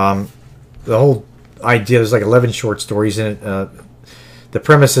 The whole idea, there's like 11 short stories in it. The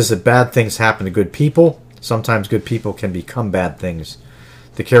premise is that bad things happen to good people. Sometimes good people can become bad things.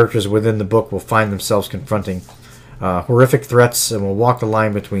 The characters within the book will find themselves confronting horrific threats and will walk the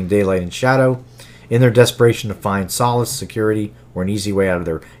line between daylight and shadow. In their desperation to find solace, security, or an easy way out of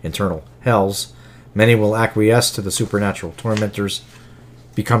their internal hells, many will acquiesce to the supernatural tormentors,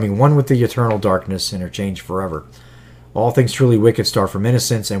 becoming one with the eternal darkness, interchanged forever. All things truly wicked start from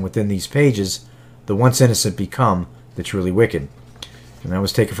innocence, and within these pages, the once innocent become the truly wicked. And that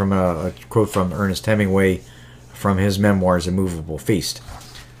was taken from a quote from Ernest Hemingway from his memoirs, A Movable Feast.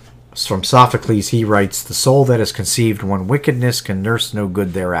 From Sophocles, he writes, "The soul that has conceived one wickedness can nurse no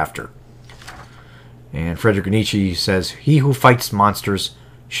good thereafter." And Friedrich Nietzsche says, "He who fights monsters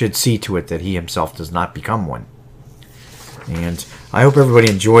should see to it that he himself does not become one." And I hope everybody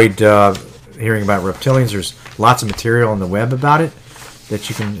enjoyed hearing about reptilians. There's lots of material on the web about it that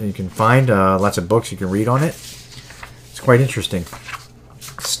you can find. Lots of books you can read on it. It's quite interesting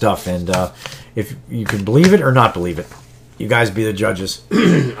stuff. And if you can believe it or not believe it, you guys be the judges.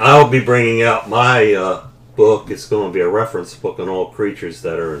 I'll be bringing out my book. It's going to be a reference book on all creatures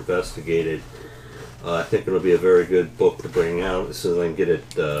that are investigated. I think it'll be a very good book to bring out as soon as I can get it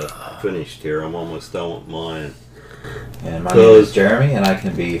finished here. I'm almost done with mine. And my name is Jeremy, and I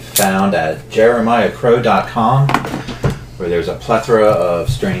can be found at jeremiahcrow.com, where there's a plethora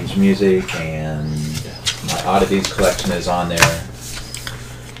of strange music, and my oddities collection is on there.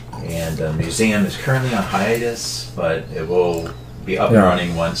 And the museum is currently on hiatus, but it will be up and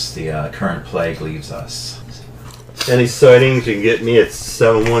running once the current plague leaves us. Any sightings, you can get me at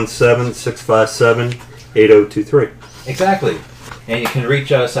 717-657-8023. Exactly. And you can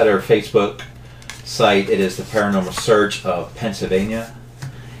reach us at our Facebook site. It is the Paranormal Search of Pennsylvania.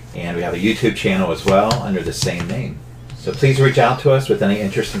 And we have a YouTube channel as well under the same name. So please reach out to us with any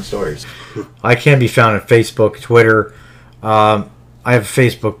interesting stories. I can be found on Facebook, Twitter. I have a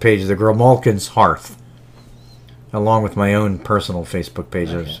Facebook page, The Grimalkin's Hearth, along with my own personal Facebook page.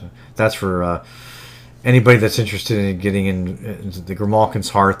 Okay. That's for anybody that's interested in getting into the Grimalkin's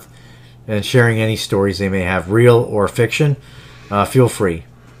Hearth and sharing any stories they may have, real or fiction. Feel free.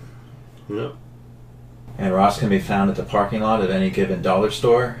 No. And Ross can be found at the parking lot of any given dollar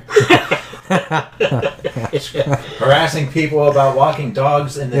store. Harassing people about walking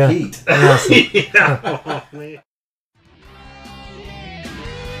dogs in the heat.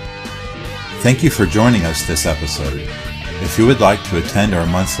 Thank you for joining us this episode. If you would like to attend our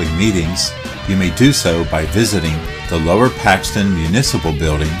monthly meetings, you may do so by visiting the Lower Paxton Municipal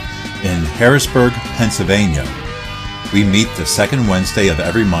Building in Harrisburg, Pennsylvania. We meet the second Wednesday of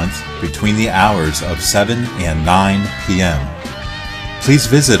every month between the hours of 7 and 9 p.m. Please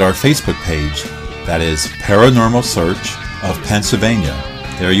visit our Facebook page, that is Paranormal Search of Pennsylvania.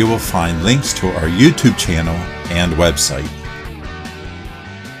 There you will find links to our YouTube channel and website.